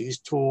societies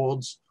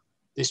towards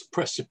this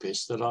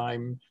precipice that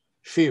I'm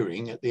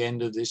fearing at the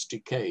end of this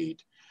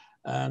decade.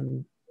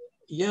 And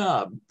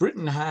yeah,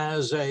 Britain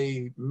has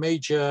a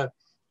major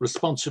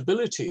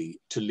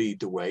responsibility to lead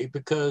the way,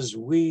 because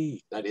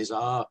we, that is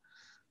our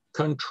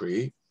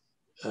country,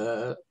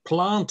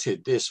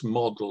 planted this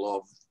model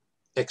of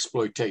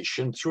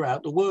exploitation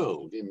throughout the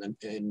world.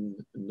 In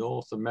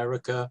North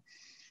America,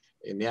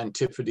 in the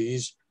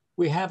Antipodes,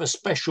 we have a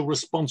special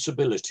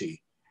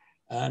responsibility.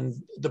 And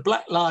the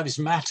Black Lives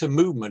Matter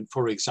movement,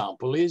 for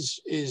example, is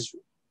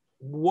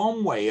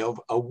one way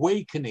of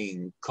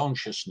awakening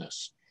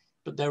consciousness.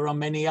 But there are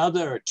many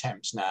other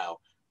attempts now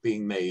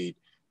being made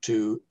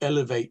to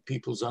elevate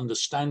people's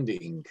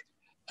understanding.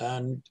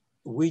 And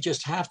we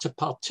just have to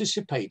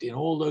participate in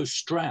all those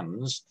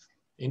strands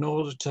in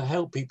order to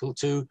help people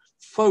to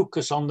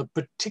focus on the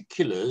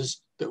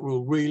particulars that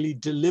will really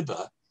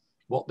deliver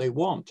what they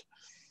want.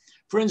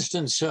 For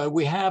instance,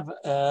 we have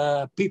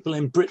people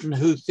in Britain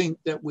who think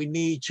that we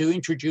need to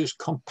introduce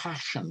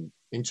compassion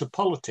into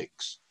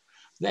politics.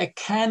 There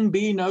can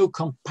be no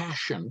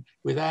compassion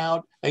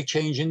without a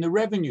change in the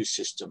revenue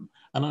system.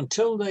 And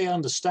until they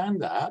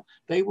understand that,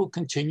 they will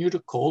continue to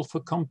call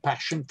for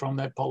compassion from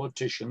their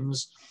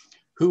politicians,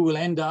 who will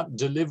end up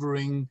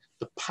delivering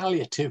the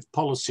palliative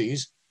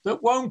policies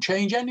that won't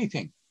change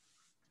anything.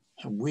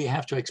 And we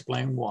have to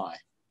explain why.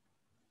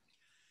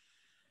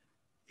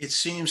 It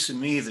seems to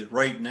me that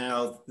right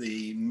now,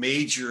 the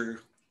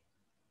major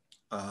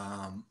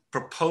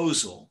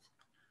proposal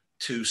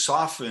to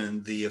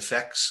soften the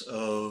effects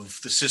of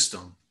the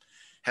system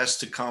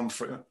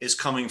is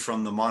coming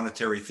from the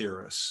monetary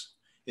theorists.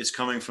 It's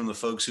coming from the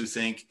folks who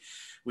think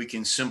we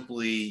can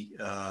simply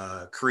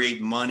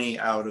create money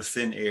out of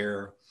thin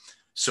air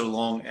so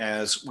long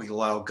as we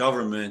allow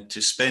government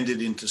to spend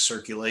it into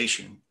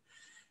circulation.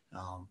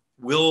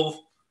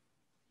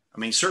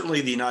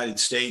 Certainly the United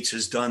States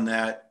has done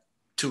that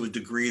to a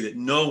degree that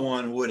no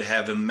one would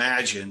have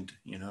imagined,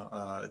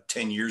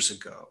 10 years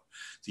ago,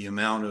 the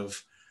amount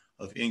of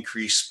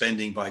increased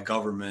spending by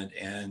government.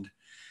 And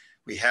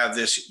we have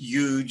this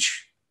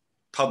huge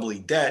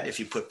public debt, if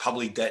you put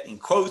public debt in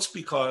quotes,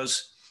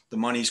 because the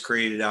money's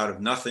created out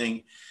of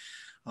nothing.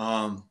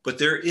 But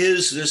there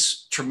is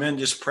this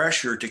tremendous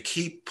pressure to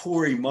keep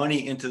pouring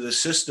money into the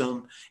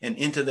system and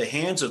into the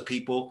hands of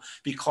people,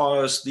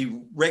 because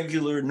the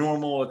regular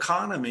normal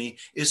economy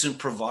isn't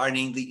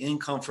providing the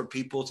income for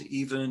people to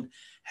even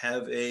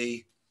have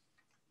a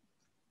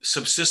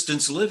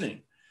subsistence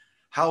living.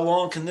 How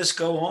long can this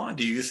go on,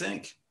 do you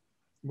think?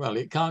 Well,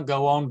 it can't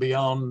go on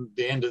beyond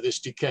the end of this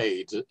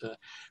decade.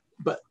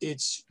 But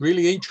it's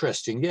really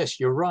interesting. Yes,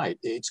 you're right.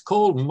 It's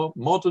called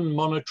modern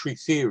monetary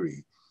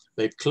theory.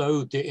 They've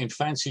clothed it in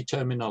fancy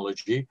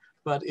terminology,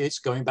 but it's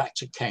going back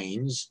to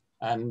Keynes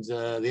and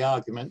the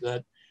argument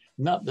that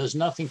there's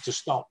nothing to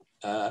stop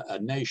a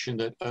nation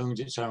that owns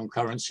its own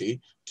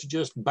currency to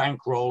just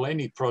bankroll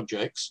any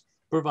projects,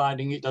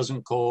 providing it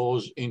doesn't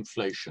cause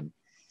inflation.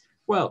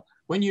 Well,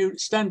 when you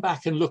stand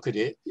back and look at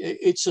it,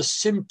 it's a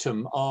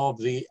symptom of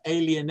the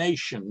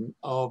alienation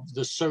of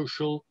the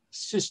social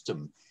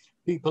system.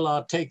 People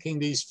are taking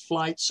these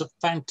flights of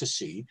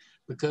fantasy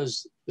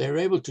because they're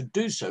able to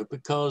do so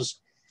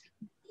because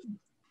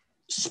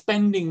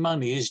spending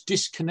money is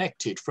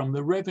disconnected from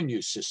the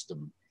revenue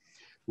system.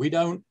 We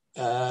don't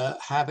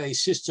have a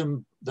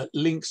system that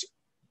links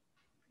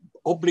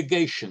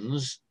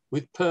obligations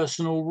with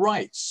personal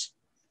rights.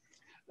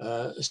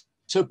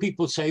 So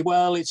people say,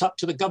 well, it's up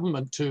to the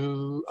government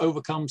to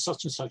overcome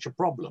such and such a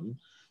problem.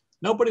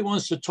 Nobody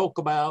wants to talk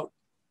about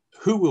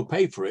who will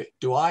pay for it.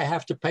 Do I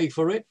have to pay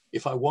for it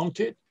if I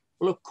want it?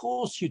 Well, of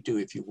course you do.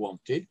 If you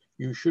want it,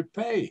 you should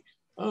pay.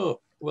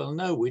 Oh, well,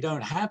 no, we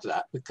don't have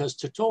that, because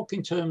to talk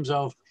in terms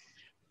of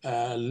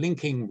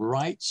linking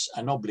rights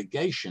and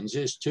obligations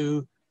is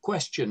to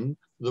question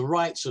the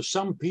rights of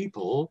some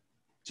people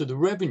to the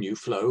revenue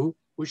flow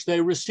which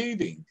they're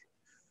receiving.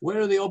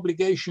 Where are the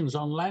obligations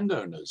on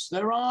landowners?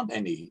 There aren't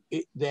any.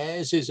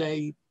 Theirs is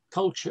a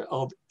culture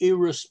of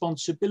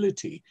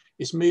irresponsibility.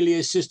 It's merely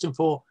a system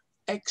for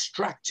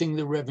extracting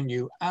the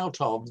revenue out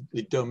of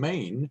the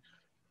domain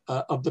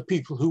of the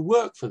people who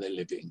work for their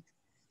living.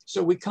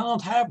 So we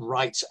can't have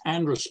rights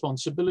and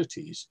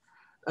responsibilities.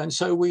 And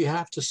so we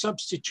have to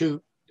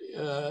substitute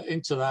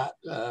into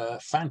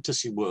that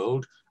fantasy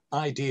world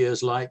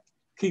ideas like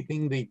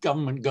keeping the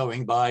government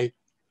going by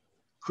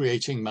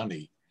creating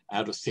money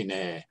out of thin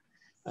air.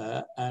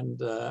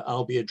 And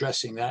I'll be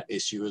addressing that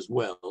issue as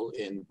well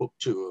in book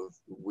 2 of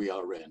We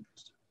Are Rent.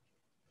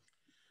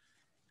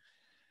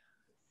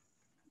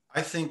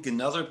 I think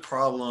another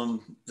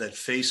problem that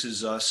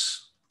faces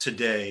us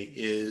today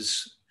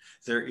is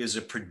there is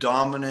a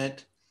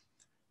predominant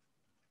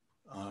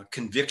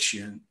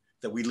conviction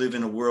that we live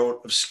in a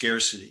world of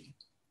scarcity,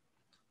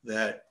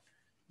 that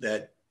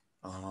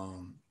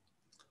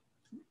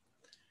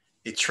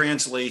it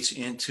translates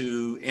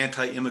into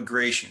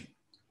anti-immigration.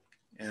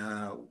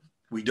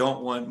 We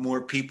don't want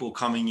more people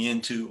coming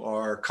into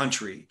our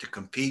country to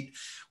compete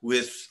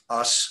with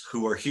us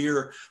who are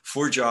here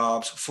for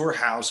jobs, for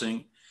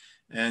housing.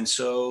 And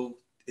so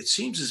it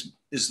seems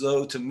as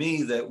though to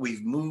me that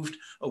we've moved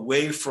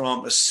away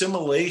from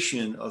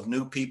assimilation of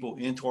new people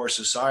into our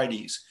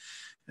societies.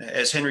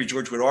 As Henry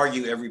George would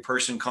argue, every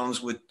person comes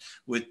with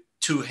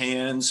 2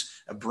 hands,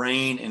 a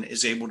brain, and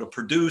is able to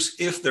produce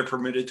if they're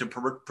permitted to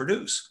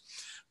produce.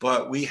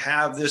 But we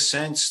have this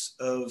sense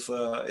of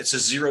it's a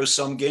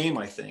zero-sum game,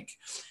 I think,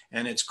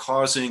 and it's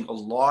causing a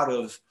lot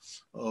of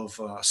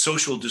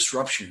social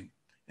disruption.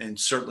 And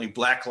certainly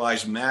Black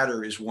Lives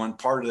Matter is one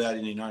part of that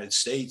in the United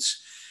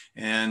States.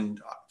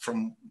 And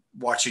from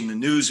watching the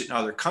news in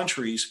other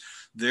countries,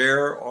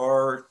 there's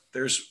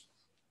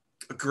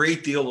a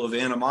great deal of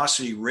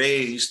animosity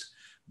raised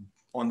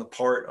on the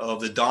part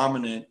of the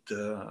dominant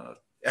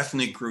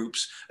ethnic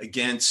groups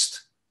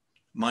against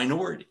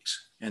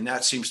minorities. And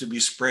that seems to be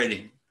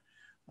spreading.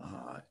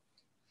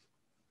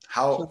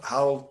 How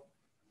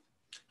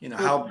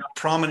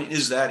prominent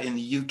is that in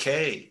the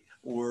UK?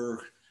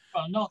 Or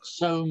well, not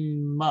so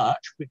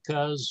much,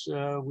 because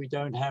we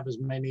don't have as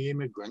many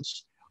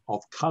immigrants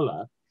of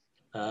color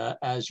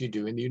as you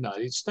do in the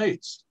United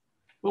States.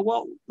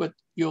 But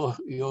you're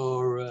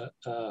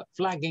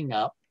flagging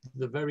up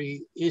the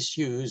very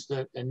issues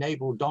that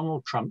enable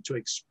Donald Trump to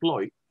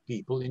exploit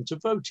people into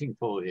voting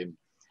for him.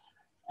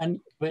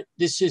 But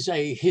this is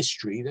a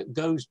history that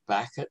goes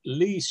back at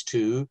least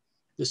to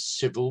the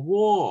Civil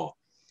War.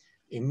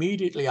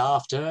 Immediately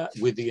after,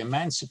 with the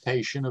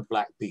emancipation of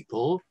Black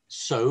people,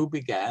 so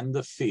began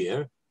the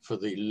fear for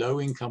the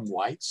low-income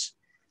whites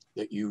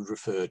that you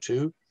refer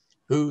to,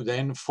 who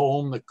then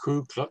form the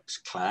Ku Klux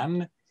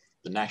Klan.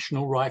 The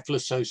National Rifle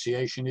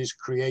Association is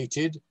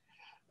created,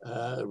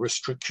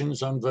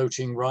 restrictions on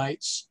voting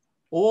rights,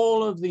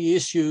 all of the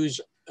issues,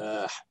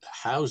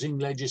 housing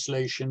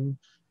legislation,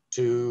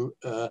 to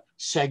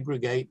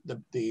segregate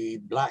the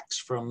blacks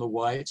from the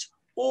whites,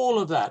 all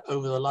of that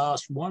over the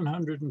last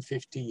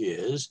 150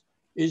 years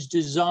is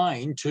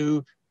designed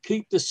to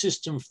keep the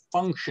system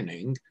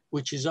functioning,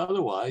 which is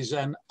otherwise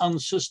an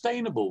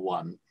unsustainable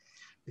one.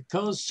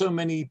 Because so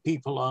many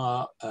people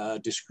are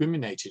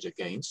discriminated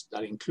against,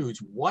 that includes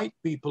white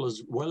people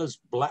as well as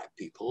Black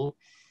people,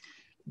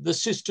 the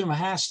system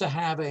has to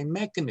have a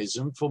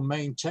mechanism for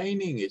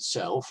maintaining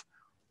itself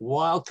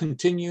while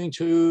continuing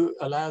to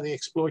allow the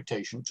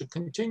exploitation to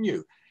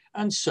continue.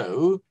 And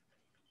so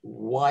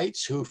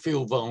whites who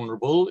feel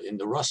vulnerable in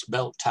the Rust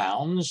Belt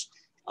towns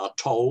are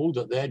told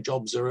that their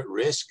jobs are at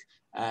risk,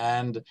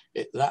 and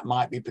that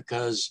might be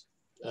because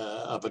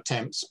of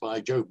attempts by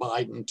Joe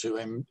Biden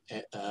to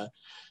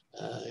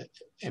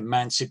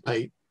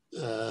emancipate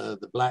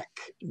the black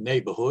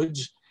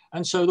neighborhoods.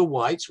 And so the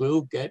whites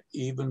will get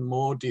even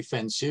more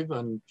defensive,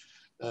 and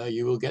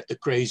you will get the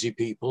crazy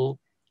people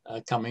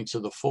coming to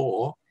the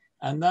fore.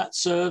 And that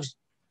serves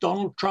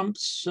Donald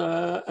Trump's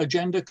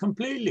agenda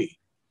completely.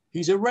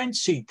 He's a rent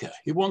seeker.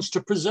 He wants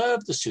to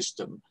preserve the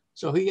system,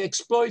 so he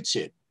exploits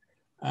it.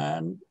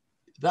 And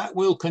that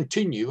will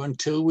continue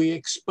until we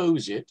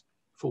expose it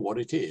for what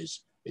it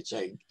is. It's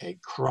a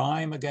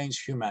crime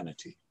against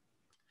humanity.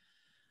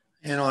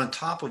 And on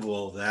top of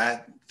all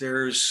that,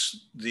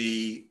 there's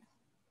the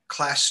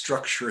class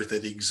structure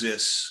that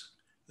exists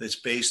that's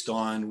based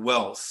on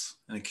wealth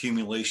and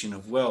accumulation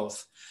of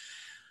wealth.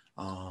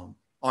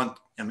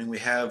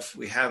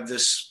 We have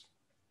this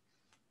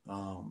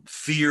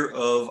fear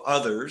of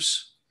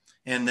others,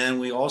 and then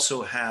we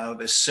also have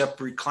a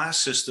separate class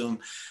system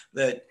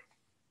that,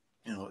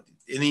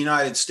 in the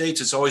United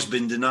States, it's always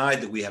been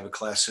denied that we have a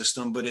class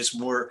system, but it's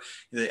more,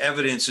 the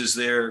evidence is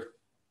there,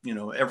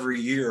 every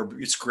year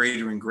it's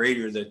greater and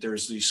greater that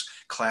there's these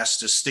class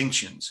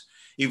distinctions,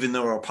 even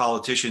though our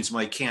politicians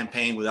might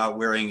campaign without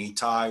wearing a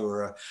tie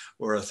or a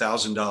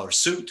 $1,000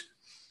 suit.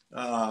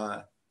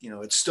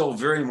 It's still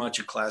very much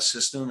a class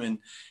system,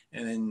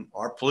 and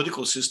our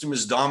political system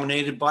is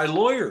dominated by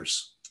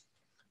lawyers.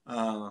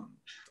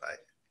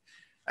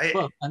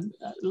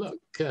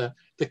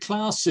 The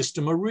class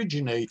system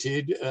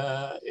originated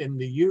in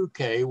the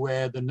UK,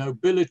 where the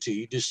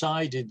nobility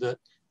decided that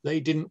they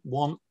didn't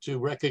want to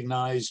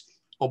recognize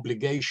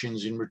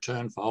obligations in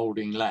return for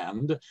holding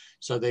land.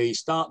 So they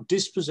start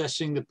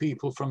dispossessing the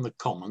people from the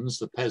commons,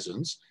 the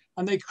peasants,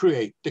 and they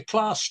create the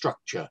class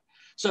structure.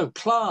 So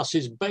class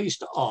is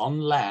based on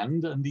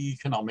land and the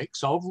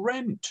economics of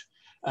rent.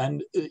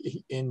 And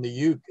in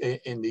the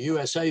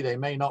USA, they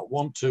may not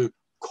want to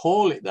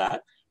call it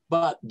that,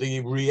 but the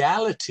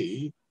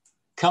reality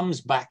comes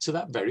back to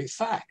that very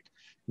fact.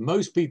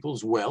 Most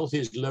people's wealth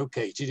is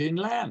located in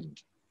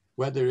land,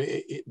 whether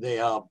they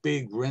are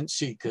big rent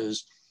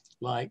seekers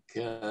like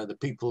the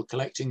people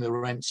collecting the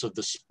rents of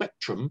the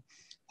Spectrum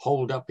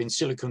holed up in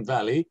Silicon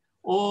Valley,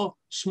 or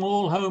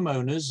small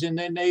homeowners in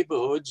their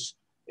neighborhoods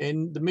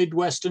in the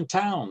Midwestern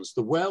towns.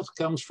 The wealth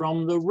comes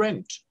from the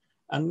rent.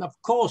 And of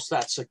course,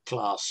 that's a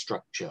class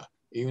structure,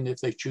 even if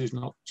they choose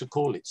not to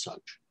call it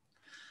such.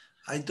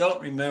 I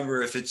don't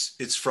remember if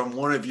it's from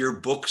one of your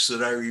books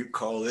that I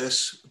recall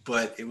this,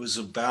 but it was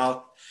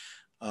about,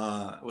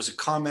 it was a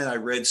comment I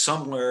read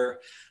somewhere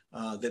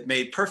that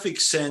made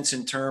perfect sense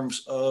in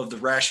terms of the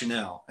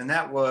rationale. And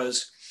that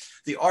was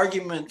the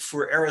argument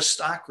for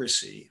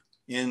aristocracy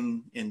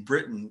in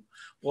Britain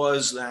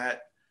was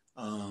that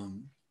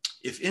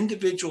if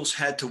individuals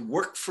had to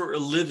work for a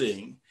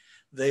living,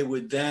 they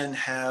would then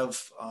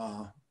have,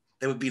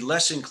 they would be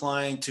less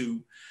inclined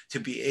to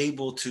be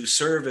able to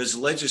serve as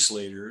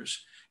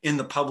legislators in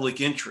the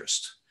public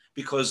interest,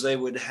 because they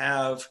would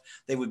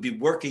be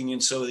working,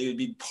 and so they would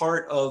be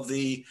part of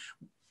the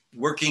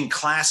working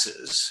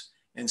classes.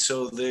 And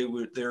so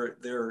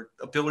their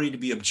ability to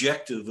be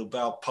objective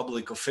about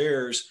public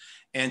affairs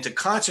and to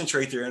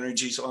concentrate their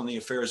energies on the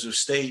affairs of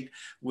state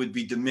would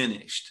be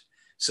diminished.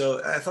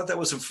 So I thought that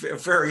was a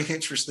very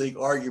interesting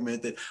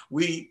argument, that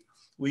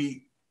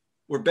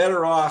we're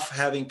better off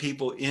having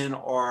people in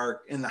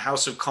the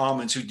House of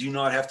Commons who do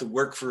not have to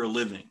work for a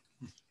living.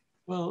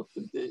 Well,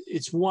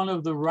 it's one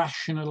of the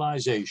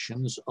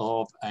rationalizations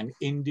of an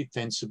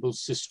indefensible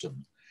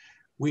system.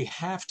 We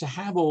have to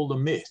have all the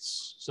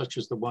myths, such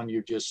as the one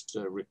you just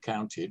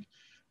recounted,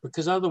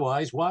 because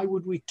otherwise, why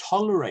would we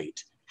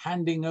tolerate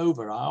handing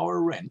over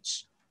our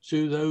rents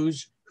to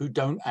those who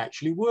don't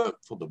actually work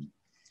for them?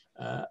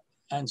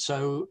 And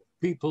so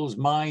people's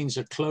minds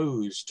are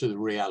closed to the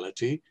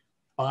reality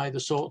by the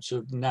sorts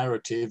of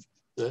narrative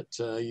that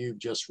you've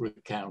just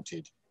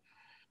recounted.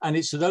 And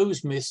it's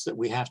those myths that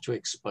we have to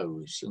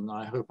expose. And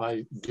I hope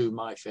I do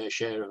my fair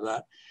share of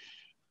that,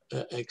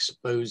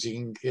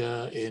 exposing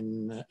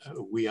in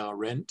We Are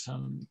Rent.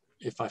 And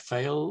if I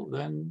fail,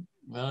 then,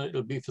 well,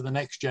 it'll be for the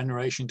next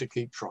generation to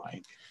keep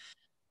trying.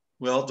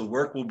 Well, the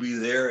work will be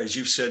there, as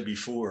you've said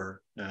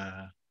before.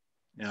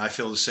 And I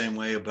feel the same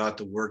way about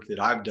the work that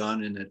I've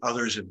done and that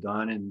others have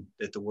done, and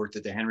that the work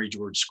that the Henry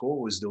George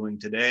School is doing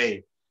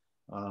today,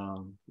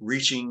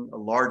 reaching a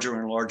larger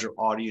and larger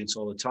audience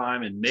all the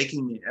time, and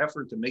making the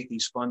effort to make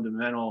these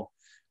fundamental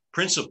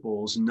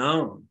principles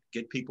known,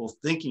 get people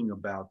thinking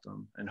about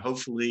them. And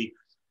hopefully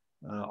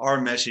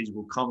our message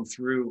will come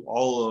through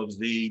all of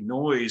the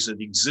noise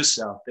that exists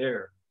out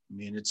there. I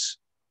mean, it's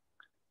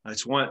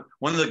one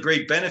of the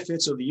great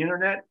benefits of the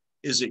internet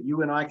is that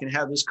you and I can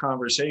have this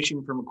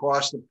conversation from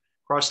across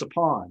the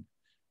pond,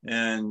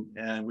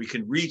 and we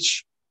can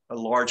reach a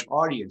large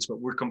audience, but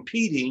we're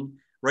competing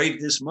right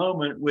at this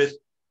moment with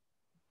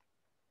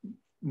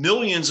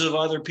millions of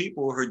other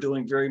people who are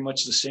doing very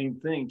much the same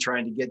thing,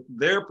 trying to get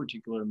their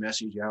particular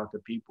message out to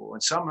people.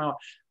 And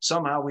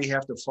somehow we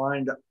have to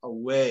find a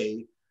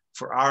way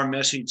for our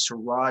message to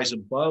rise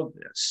above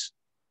this.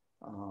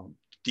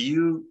 Do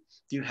you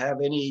have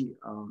any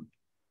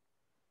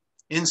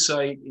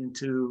insight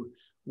into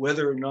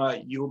whether or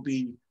not your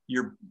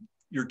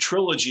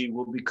trilogy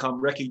will become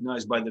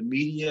recognized by the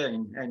media,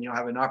 and you'll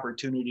have an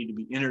opportunity to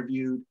be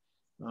interviewed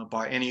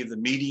by any of the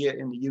media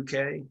in the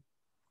UK?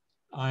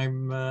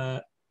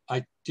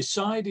 I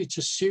decided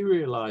to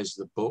serialize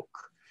the book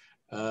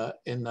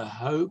in the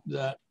hope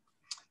that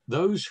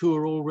those who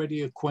are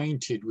already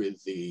acquainted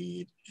with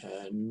the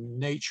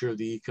nature of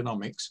the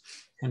economics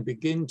can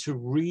begin to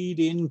read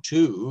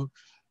into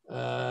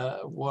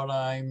what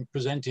I'm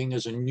presenting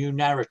as a new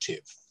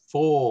narrative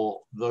for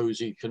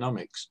those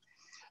economics.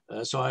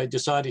 So I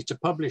decided to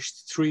publish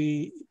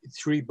three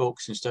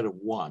books instead of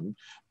one,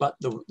 but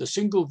the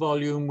single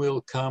volume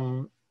will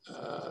come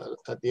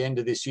at the end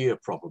of this year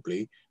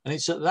probably. And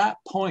it's at that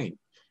point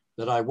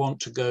that I want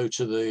to go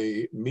to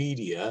the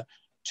media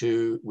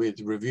with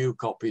review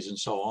copies and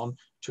so on,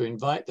 to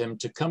invite them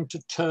to come to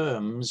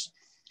terms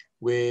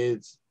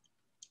with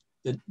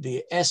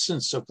the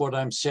essence of what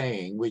I'm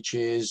saying, which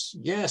is,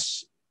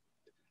 yes,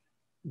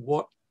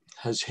 what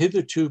has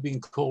hitherto been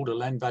called a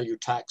land value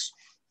tax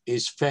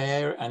is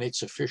fair and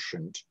it's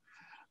efficient,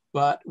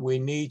 but we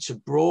need to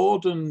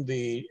broaden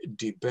the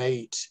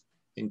debate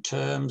in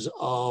terms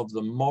of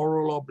the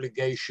moral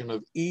obligation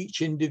of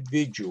each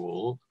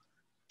individual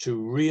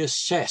to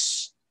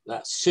reassess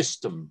that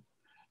system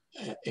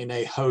in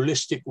a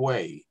holistic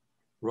way,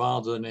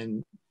 rather than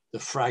in the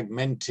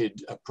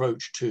fragmented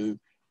approach to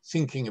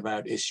thinking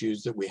about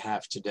issues that we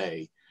have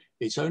today.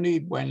 It's only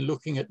when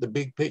looking at the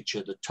big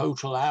picture, the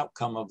total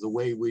outcome of the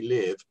way we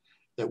live,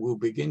 that we'll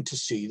begin to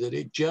see that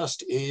it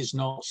just is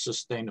not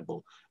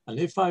sustainable. And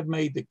if I've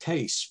made the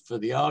case for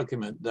the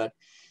argument that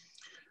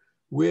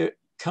we're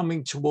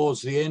coming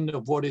towards the end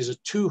of what is a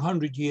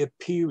 200-year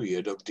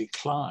period of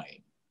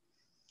decline,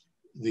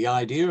 the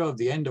idea of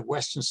the end of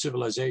Western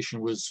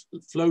civilization was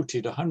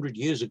floated 100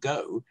 years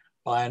ago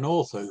by an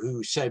author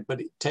who said,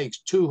 but it takes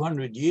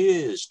 200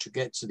 years to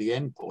get to the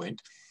end point.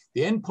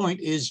 The end point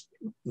is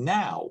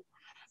now.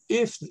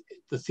 If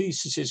the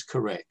thesis is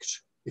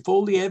correct, if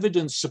all the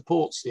evidence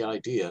supports the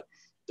idea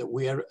that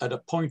we are at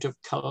a point of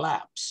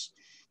collapse,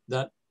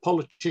 that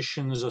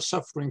politicians are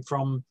suffering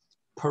from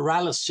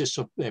paralysis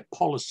of their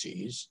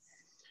policies,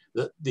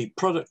 that the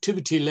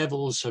productivity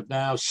levels have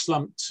now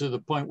slumped to the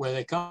point where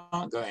they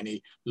can't go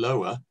any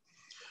lower,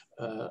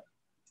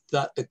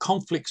 that the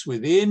conflicts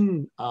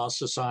within our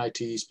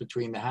societies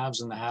between the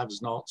haves and the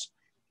have-nots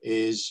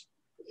is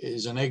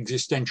an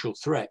existential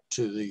threat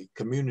to the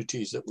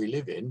communities that we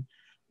live in,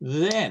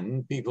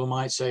 then people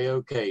might say,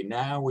 okay,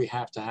 now we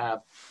have to have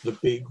the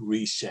big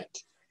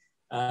reset.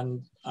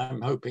 And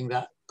I'm hoping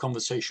that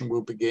conversation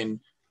will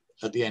begin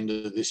at the end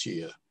of this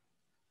year.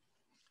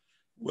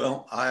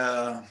 Well,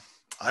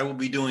 I will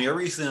be doing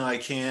everything I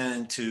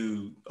can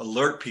to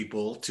alert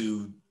people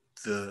to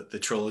the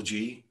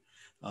trilogy.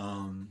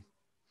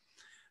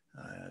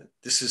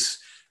 This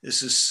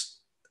is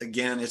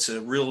again, it's a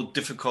real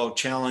difficult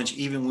challenge,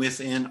 even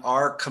within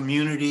our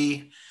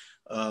community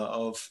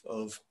of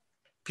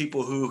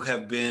people who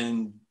have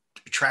been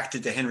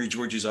attracted to Henry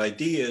George's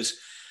ideas,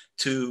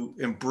 to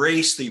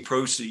embrace the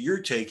approach that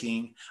you're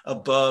taking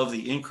above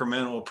the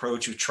incremental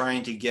approach of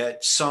trying to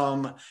get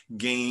some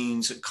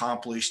gains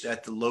accomplished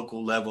at the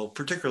local level,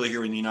 particularly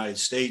here in the United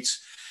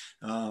States.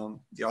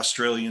 The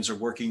Australians are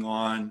working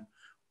on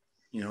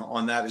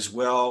that as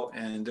well.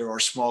 And there are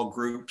small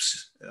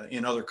groups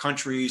in other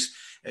countries,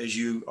 as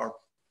you are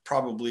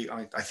probably,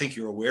 I think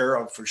you're aware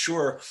of for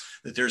sure,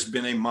 that there's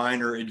been a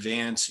minor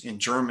advance in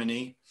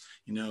Germany,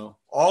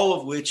 all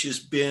of which has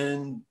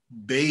been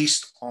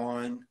based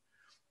on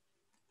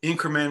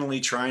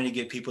incrementally trying to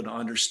get people to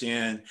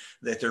understand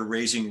that they're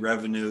raising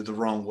revenue the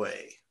wrong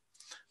way.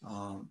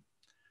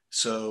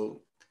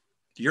 So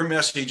your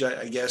message,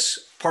 I guess,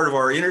 part of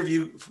our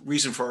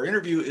reason for our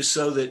interview is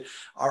so that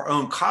our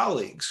own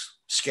colleagues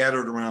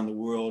scattered around the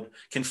world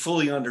can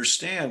fully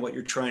understand what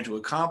you're trying to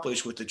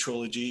accomplish with the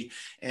trilogy.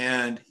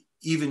 And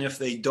even if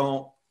they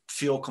don't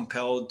feel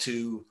compelled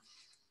to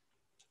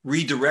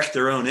redirect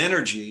their own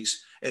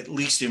energies, at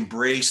least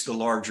embrace the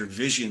larger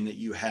vision that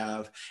you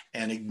have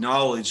and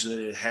acknowledge that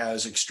it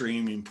has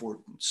extreme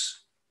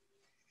importance.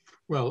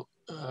 Well,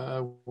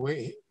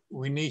 we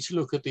need to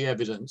look at the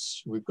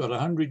evidence. We've got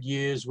 100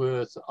 years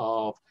worth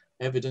of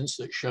evidence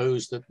that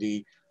shows that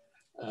the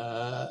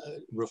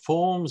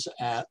reforms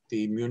at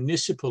the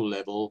municipal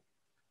level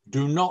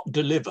do not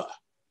deliver.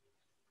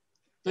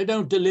 They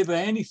don't deliver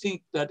anything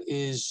that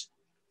is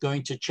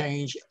going to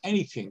change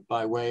anything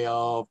by way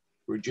of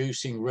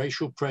reducing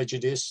racial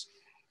prejudice,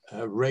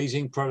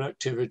 raising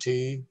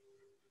productivity,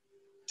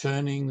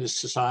 turning the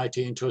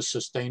society into a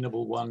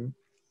sustainable one.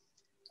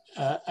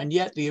 And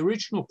yet the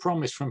original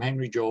promise from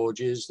Henry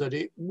George is that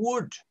it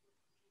would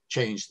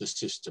change the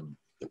system,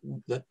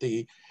 that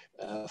the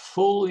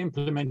full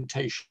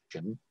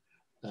implementation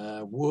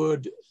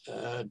would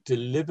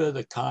deliver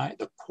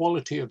the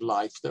quality of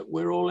life that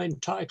we're all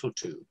entitled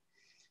to.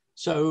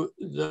 So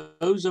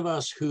those of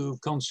us who've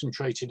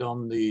concentrated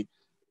on the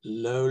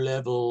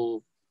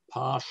low-level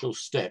partial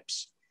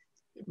steps,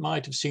 it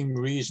might have seemed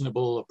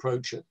reasonable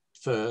approach at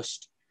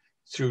first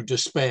through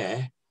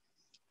despair,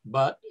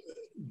 But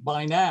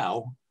by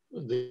now,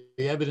 the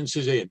evidence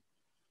is in.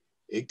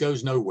 It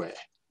goes nowhere.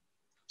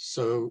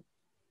 So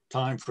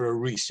time for a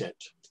reset.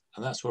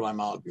 And that's what I'm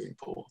arguing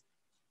for.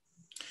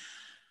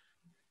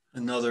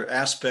 Another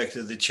aspect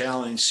of the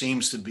challenge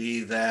seems to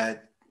be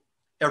that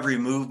every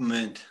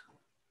movement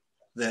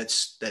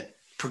that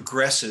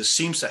progresses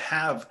seems to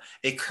have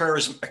a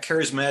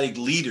charismatic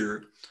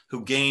leader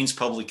who gains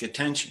public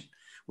attention,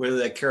 whether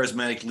that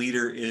charismatic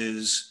leader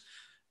is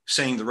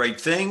saying the right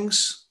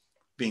things,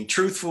 being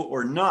truthful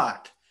or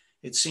not.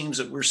 It seems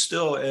that we're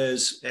still,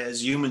 as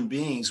human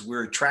beings,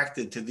 we're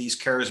attracted to these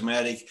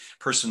charismatic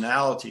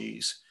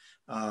personalities,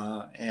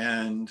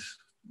 and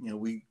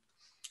we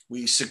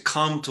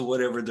succumb to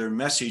whatever their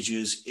message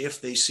is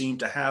if they seem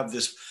to have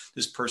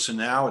this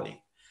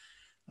personality.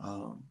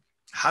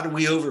 How do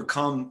we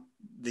overcome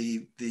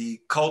the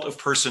cult of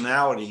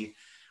personality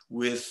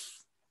with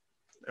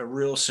a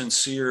real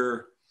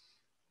sincere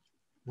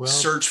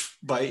search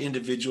by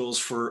individuals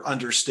for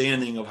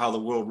understanding of how the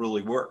world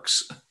really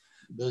works?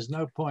 There's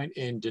no point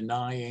in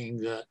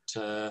denying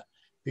that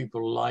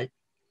people like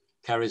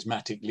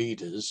charismatic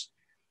leaders,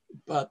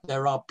 but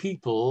there are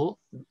people,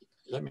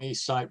 let me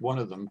cite one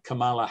of them,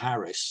 Kamala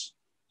Harris.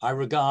 I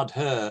regard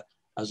her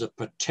as a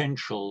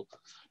potential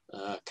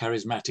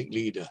charismatic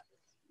leader,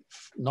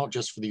 not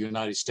just for the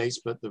United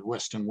States, but the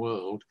Western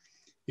world.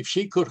 If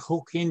she could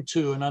hook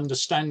into an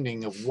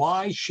understanding of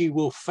why she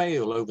will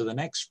fail over the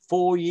next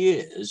 4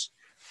 years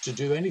to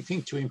do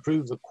anything to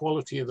improve the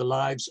quality of the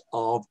lives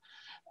of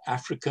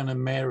African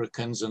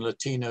Americans and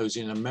Latinos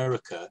in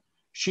America,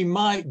 she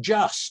might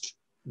just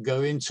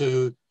go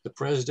into the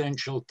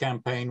presidential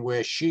campaign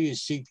where she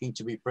is seeking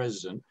to be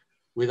president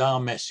with our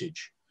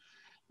message.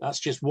 That's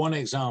just one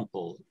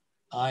example.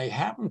 I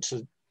happen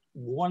to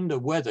wonder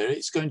whether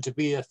it's going to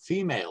be a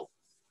female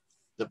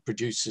that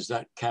produces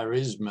that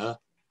charisma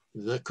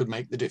that could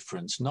make the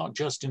difference, not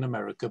just in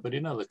America, but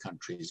in other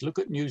countries. Look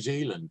at New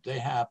Zealand. They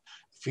have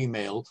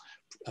female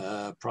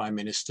prime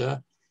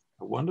minister,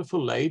 a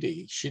wonderful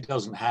lady. She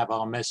doesn't have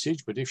our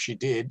message, but if she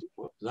did,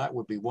 that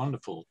would be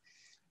wonderful.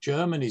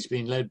 Germany's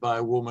been led by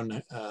a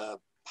woman,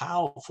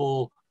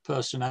 powerful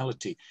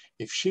personality.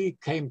 If she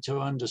came to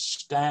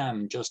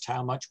understand just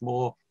how much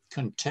more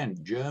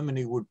content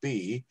Germany would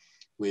be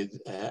with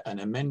an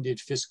amended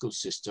fiscal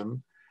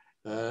system,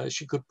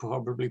 she could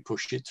probably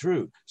push it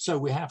through. So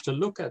we have to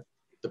look at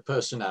the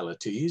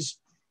personalities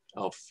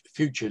of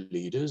future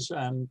leaders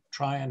and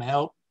try and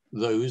help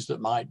those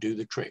that might do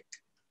the trick.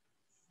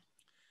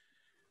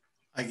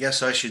 I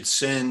guess I should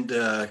send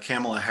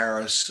Kamala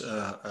Harris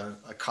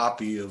a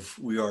copy of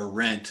We Are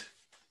Rent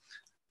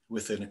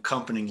with an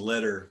accompanying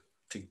letter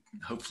to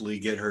hopefully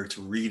get her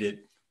to read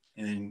it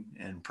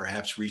and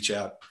perhaps reach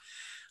out.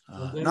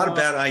 Not a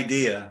bad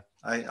idea.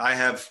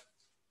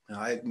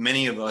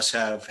 Many of us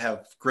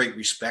have great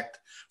respect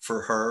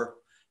for her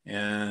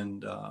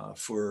and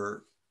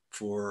for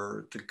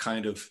the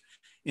kind of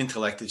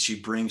intellect that she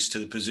brings to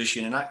the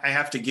position. And I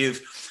have to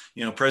give,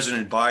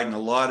 President Biden a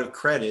lot of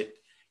credit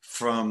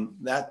from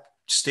that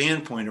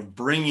standpoint of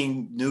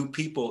bringing new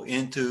people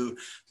into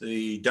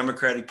the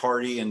Democratic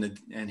Party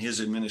and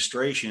his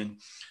administration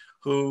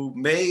who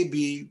may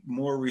be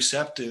more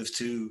receptive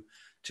to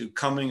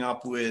coming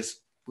up with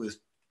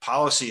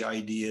policy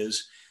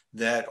ideas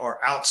that are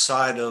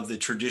outside of the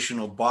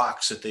traditional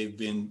box that they've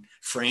been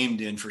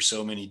framed in for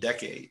so many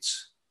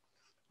decades.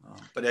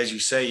 But as you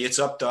say, it's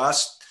up to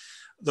us,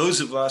 those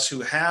of us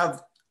who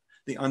have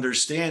the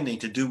understanding,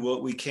 to do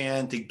what we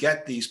can to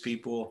get these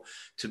people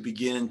to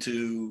begin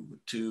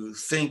to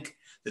think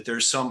that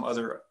there's some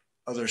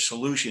other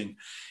solution.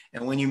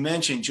 And when you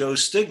mention Joe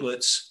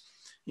Stiglitz,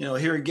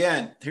 here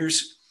again,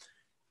 here's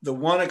the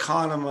one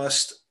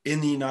economist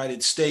in the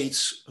United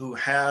States who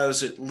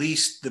has at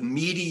least the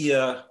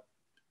media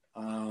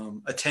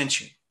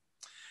attention.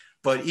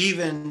 But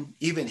even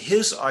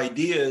his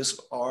ideas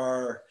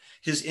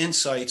his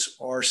insights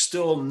are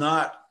still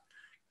not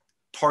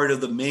part of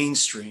the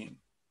mainstream.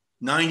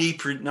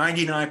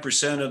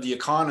 99% of the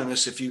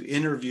economists, if you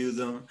interview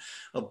them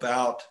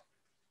about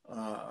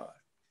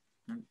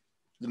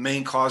the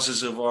main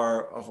causes of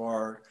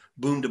our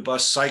boom to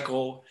bust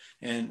cycle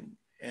and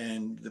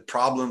the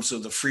problems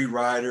of the free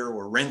rider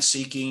or rent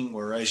seeking,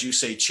 or as you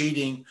say,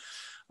 cheating,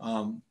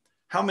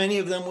 how many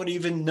of them would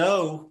even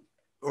know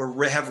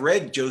or have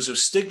read Joseph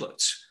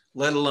Stiglitz,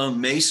 let alone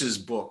Mace's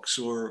books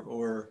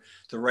or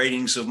the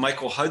writings of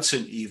Michael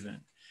Hudson even?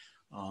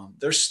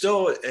 There's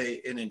still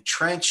an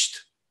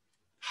entrenched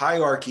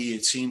hierarchy,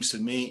 it seems to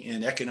me,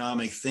 in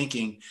economic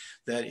thinking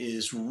that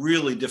is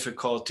really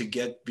difficult to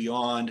get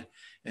beyond.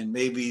 And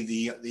maybe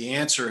the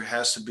answer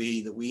has to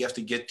be that we have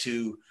to get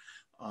to,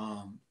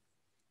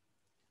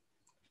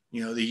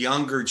 the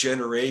younger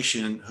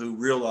generation who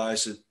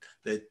realize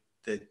that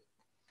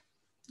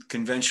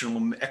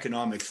conventional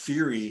economic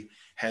theory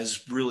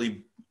has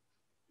really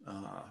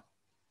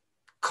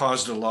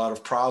caused a lot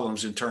of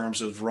problems in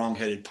terms of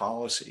wrong-headed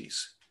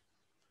policies.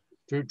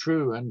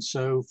 True. And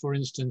so, for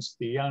instance,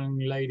 the young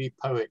lady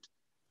poet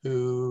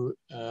who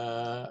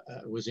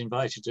was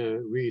invited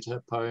to read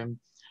her poem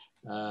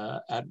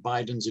at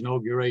Biden's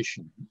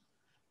inauguration.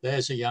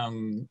 There's a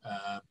young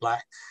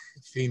black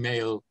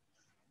female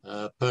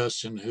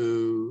person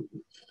who,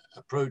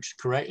 approached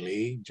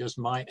correctly, just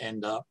might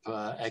end up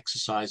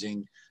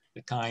exercising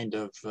the kind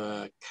of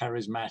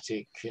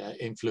charismatic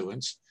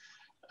influence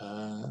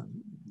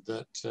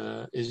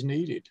that is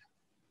needed.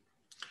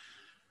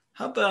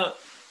 How about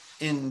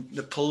in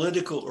the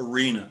political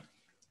arena?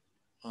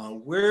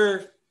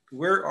 Where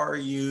are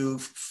you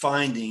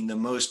finding the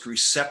most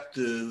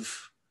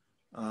receptive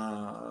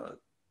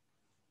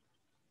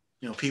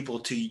people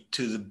to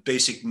the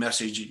basic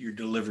message that you're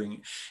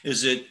delivering?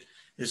 Is it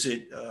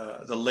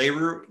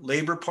the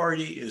Labor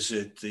Party? Is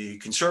it the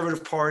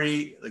Conservative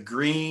Party, the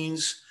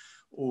Greens,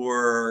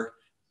 or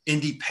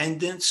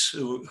independents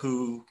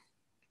who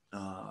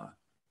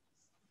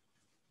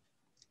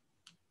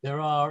there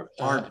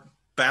aren't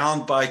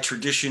bound by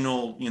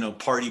traditional,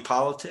 party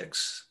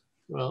politics?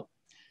 Well,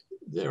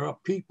 there are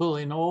people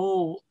in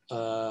all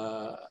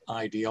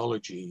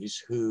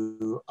ideologies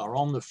who are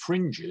on the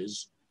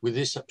fringes with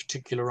this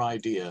particular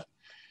idea.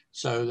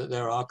 So that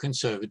there are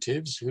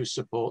conservatives who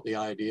support the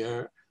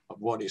idea of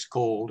what is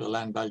called a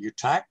land value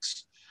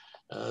tax.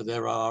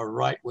 There are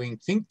right-wing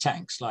think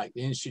tanks like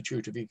the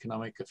Institute of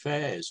Economic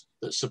Affairs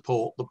that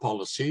support the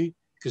policy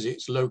because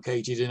it's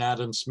located in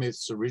Adam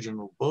Smith's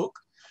original book.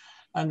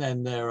 And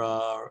then there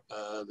are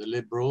the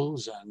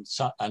Liberals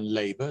and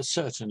Labour,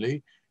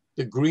 certainly.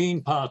 The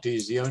Green Party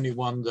is the only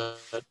one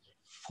that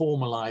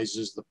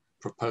formalizes the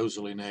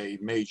proposal in a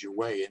major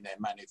way in their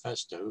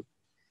manifesto.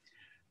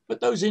 But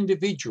those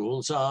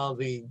individuals are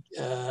the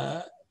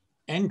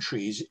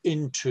entries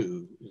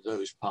into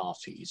those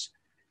parties.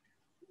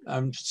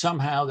 And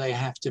somehow they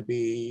have to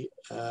be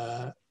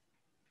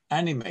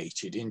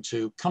animated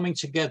into coming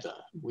together.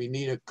 We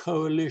need a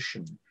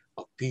coalition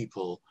of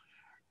people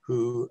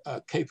who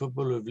are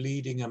capable of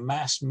leading a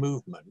mass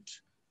movement,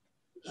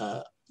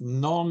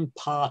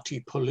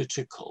 non-party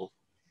political,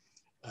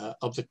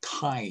 of the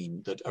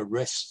kind that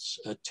arrests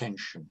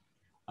attention.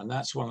 And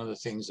that's one of the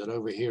things that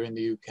over here in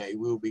the UK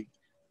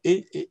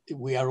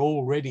we are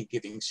already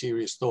giving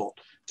serious thought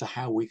to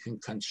how we can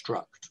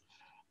construct.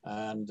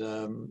 And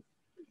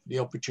the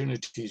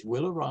opportunities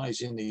will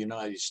arise in the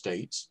United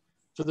States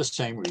for the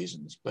same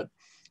reasons.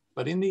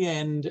 But in the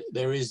end,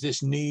 there is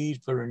this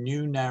need for a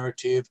new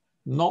narrative,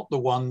 not the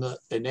one that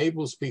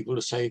enables people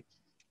to say,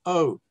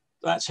 oh,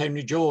 that's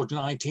Henry George,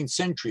 19th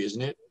century,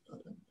 isn't it?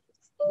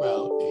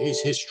 Well,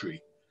 he's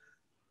history.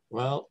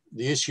 Well,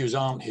 the issues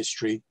aren't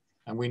history,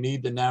 and we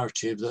need the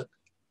narrative that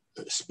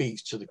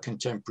speaks to the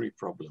contemporary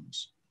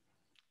problems.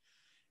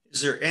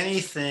 Is there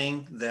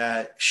anything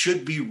that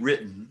should be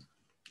written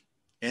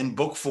in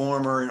book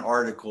form or in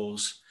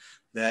articles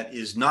that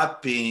is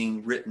not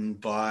being written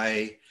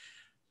by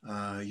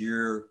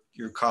your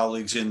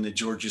colleagues in the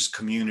Georgist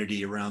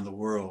community around the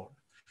world?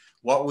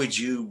 What would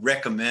you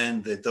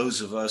recommend that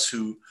those of us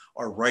who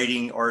are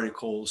writing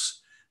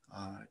articles,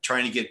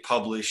 trying to get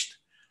published,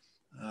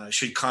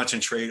 should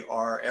concentrate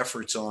our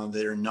efforts on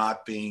that are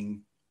not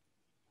being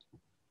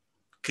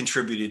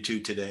contributed to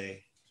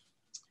today?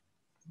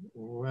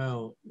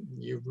 Well,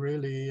 you've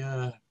really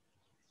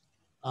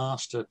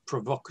asked a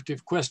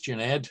provocative question,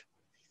 Ed.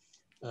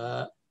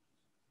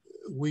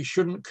 We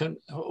shouldn't,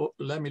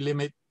 let me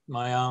limit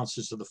my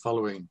answers to the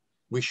following.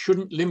 We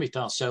shouldn't limit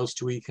ourselves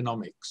to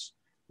economics,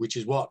 which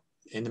is what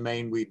in the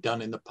main we've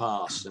done in the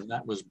past, and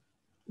that was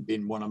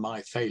been one of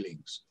my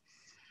failings.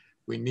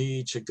 We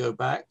need to go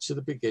back to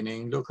the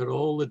beginning, look at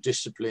all the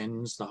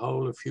disciplines, the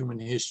whole of human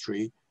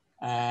history,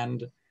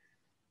 and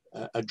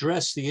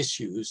address the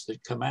issues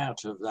that come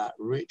out of that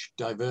rich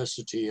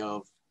diversity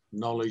of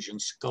knowledge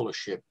and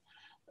scholarship,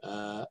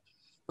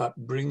 but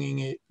bringing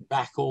it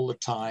back all the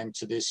time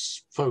to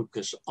this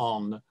focus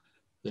on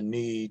the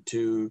need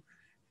to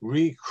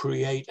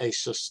recreate a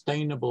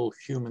sustainable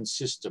human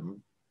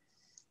system.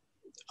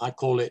 I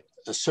call it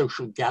a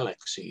social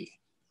galaxy,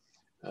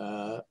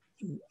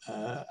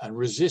 and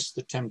resist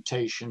the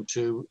temptation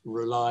to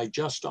rely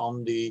just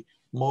on the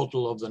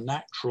model of the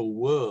natural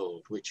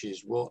world, which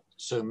is what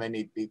so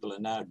many people are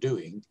now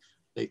doing.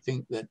 They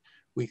think that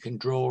we can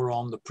draw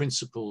on the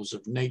principles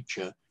of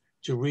nature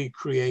to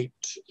recreate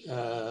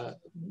the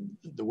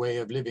way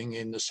of living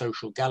in the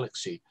social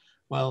galaxy.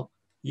 Well,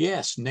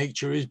 yes,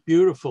 nature is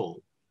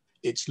beautiful.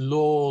 Its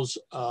laws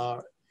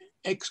are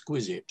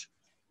exquisite,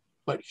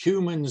 but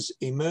humans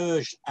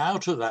emerged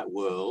out of that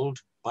world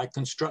by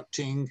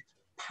constructing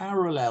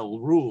parallel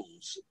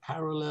rules,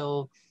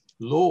 parallel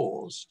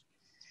laws.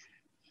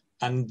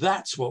 And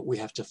that's what we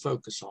have to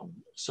focus on.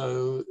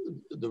 So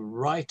the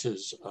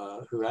writers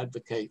who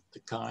advocate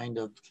the kind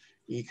of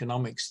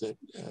economics that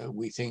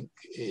we think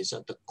is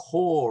at the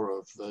core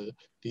of the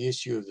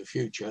issue of the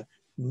future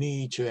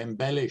need to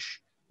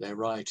embellish their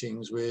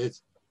writings with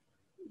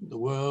the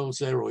world's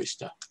their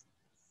oyster.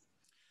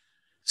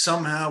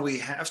 Somehow we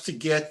have to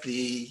get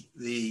the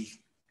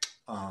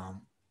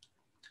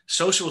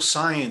social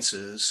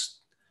sciences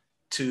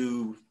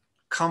to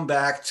come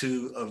back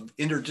to an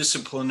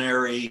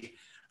interdisciplinary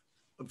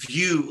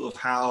view of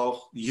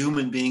how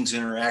human beings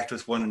interact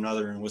with one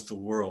another and with the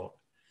world.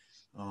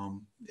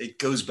 It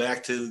goes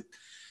back to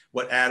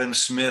what Adam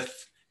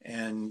Smith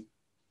and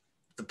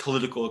the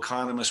political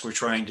economists were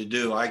trying to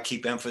do. I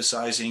keep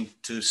emphasizing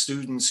to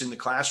students in the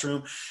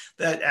classroom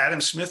that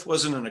Adam Smith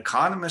wasn't an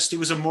economist, he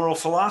was a moral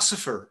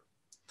philosopher.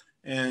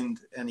 And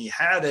he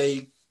had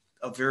a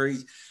very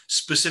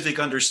specific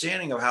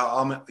understanding of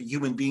how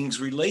human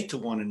beings relate to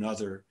one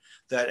another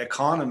that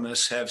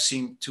economists have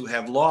seemed to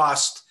have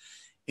lost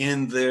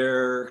in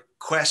their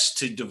quest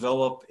to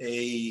develop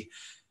a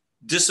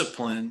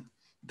discipline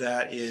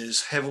that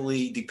is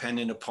heavily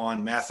dependent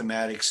upon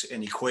mathematics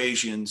and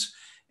equations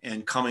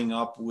and coming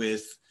up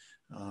with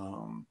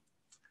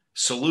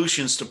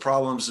solutions to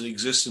problems that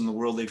exist in the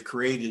world they've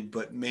created,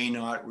 but may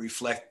not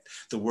reflect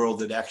the world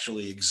that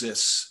actually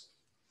exists.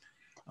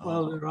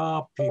 Well, there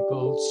are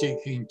people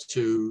seeking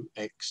to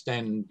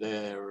extend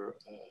their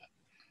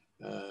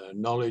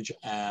knowledge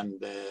and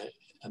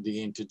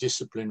the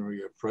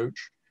interdisciplinary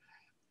approach.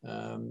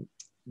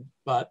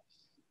 But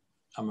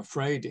I'm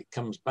afraid it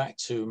comes back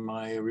to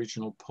my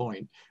original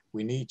point.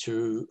 We need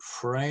to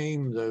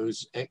frame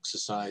those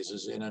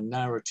exercises in a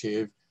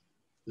narrative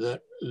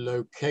that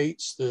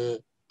locates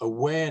the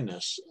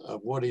awareness of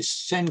what is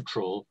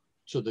central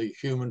to the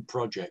human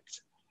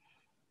project.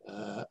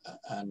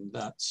 And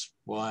that's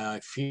why I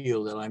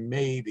feel that I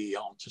may be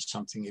onto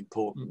something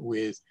important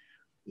with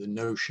the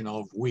notion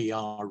of we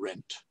are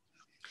rent.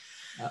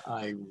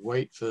 I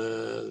wait for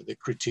the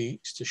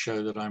critiques to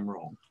show that I'm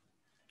wrong.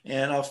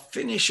 And I'll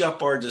finish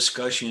up our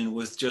discussion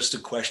with just a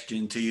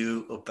question to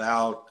you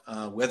about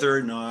whether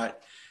or not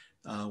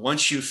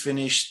once you've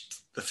finished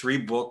the 3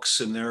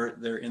 books and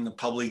they're in the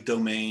public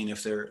domain,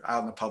 if they're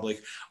out in the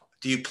public,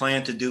 do you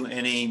plan to do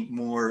any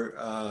more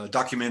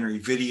documentary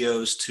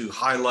videos to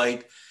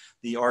highlight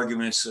the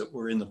arguments that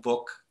were in the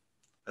book?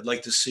 I'd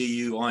like to see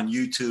you on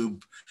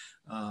YouTube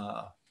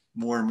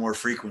more and more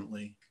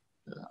frequently.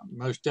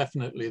 Most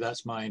definitely,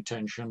 that's my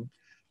intention,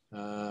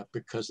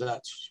 because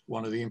that's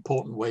one of the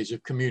important ways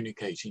of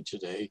communicating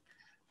today.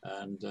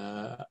 And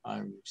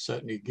I'm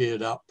certainly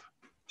geared up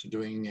to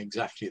doing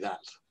exactly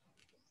that.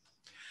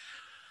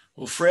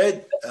 Well,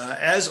 Fred,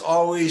 as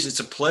always,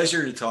 it's a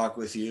pleasure to talk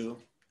with you.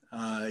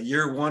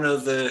 You're one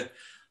of the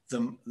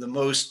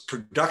most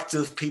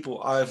productive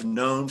people I've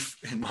known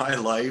in my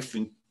life,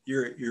 and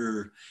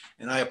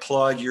and I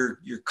applaud your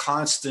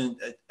constant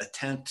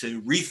attempt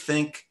to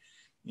rethink,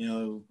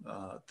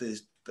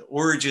 the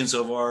origins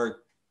of our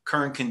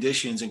current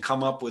conditions and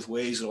come up with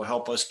ways that will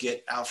help us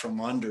get out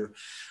from under.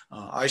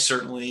 I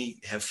certainly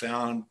have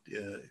found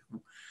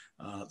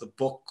the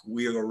book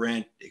We Are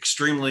Rent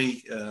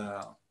extremely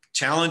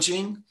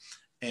challenging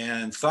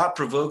and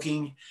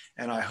thought-provoking,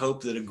 and I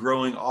hope that a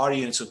growing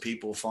audience of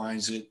people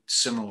finds it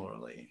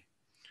similarly.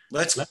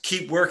 Let's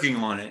keep working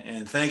on it,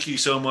 and thank you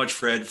so much,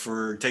 Fred,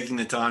 for taking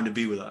the time to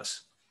be with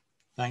us.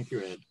 Thank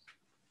you, Ed.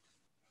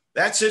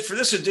 That's it for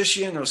this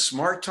edition of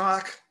Smart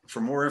Talk.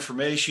 For more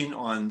information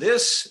on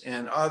this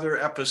and other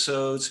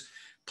episodes,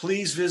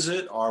 please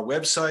visit our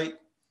website,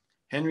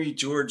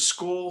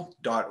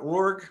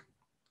 henrygeorgeschool.org.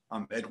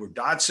 I'm Edward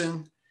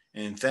Dodson,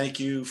 and thank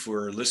you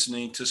for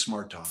listening to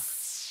Smart Talk.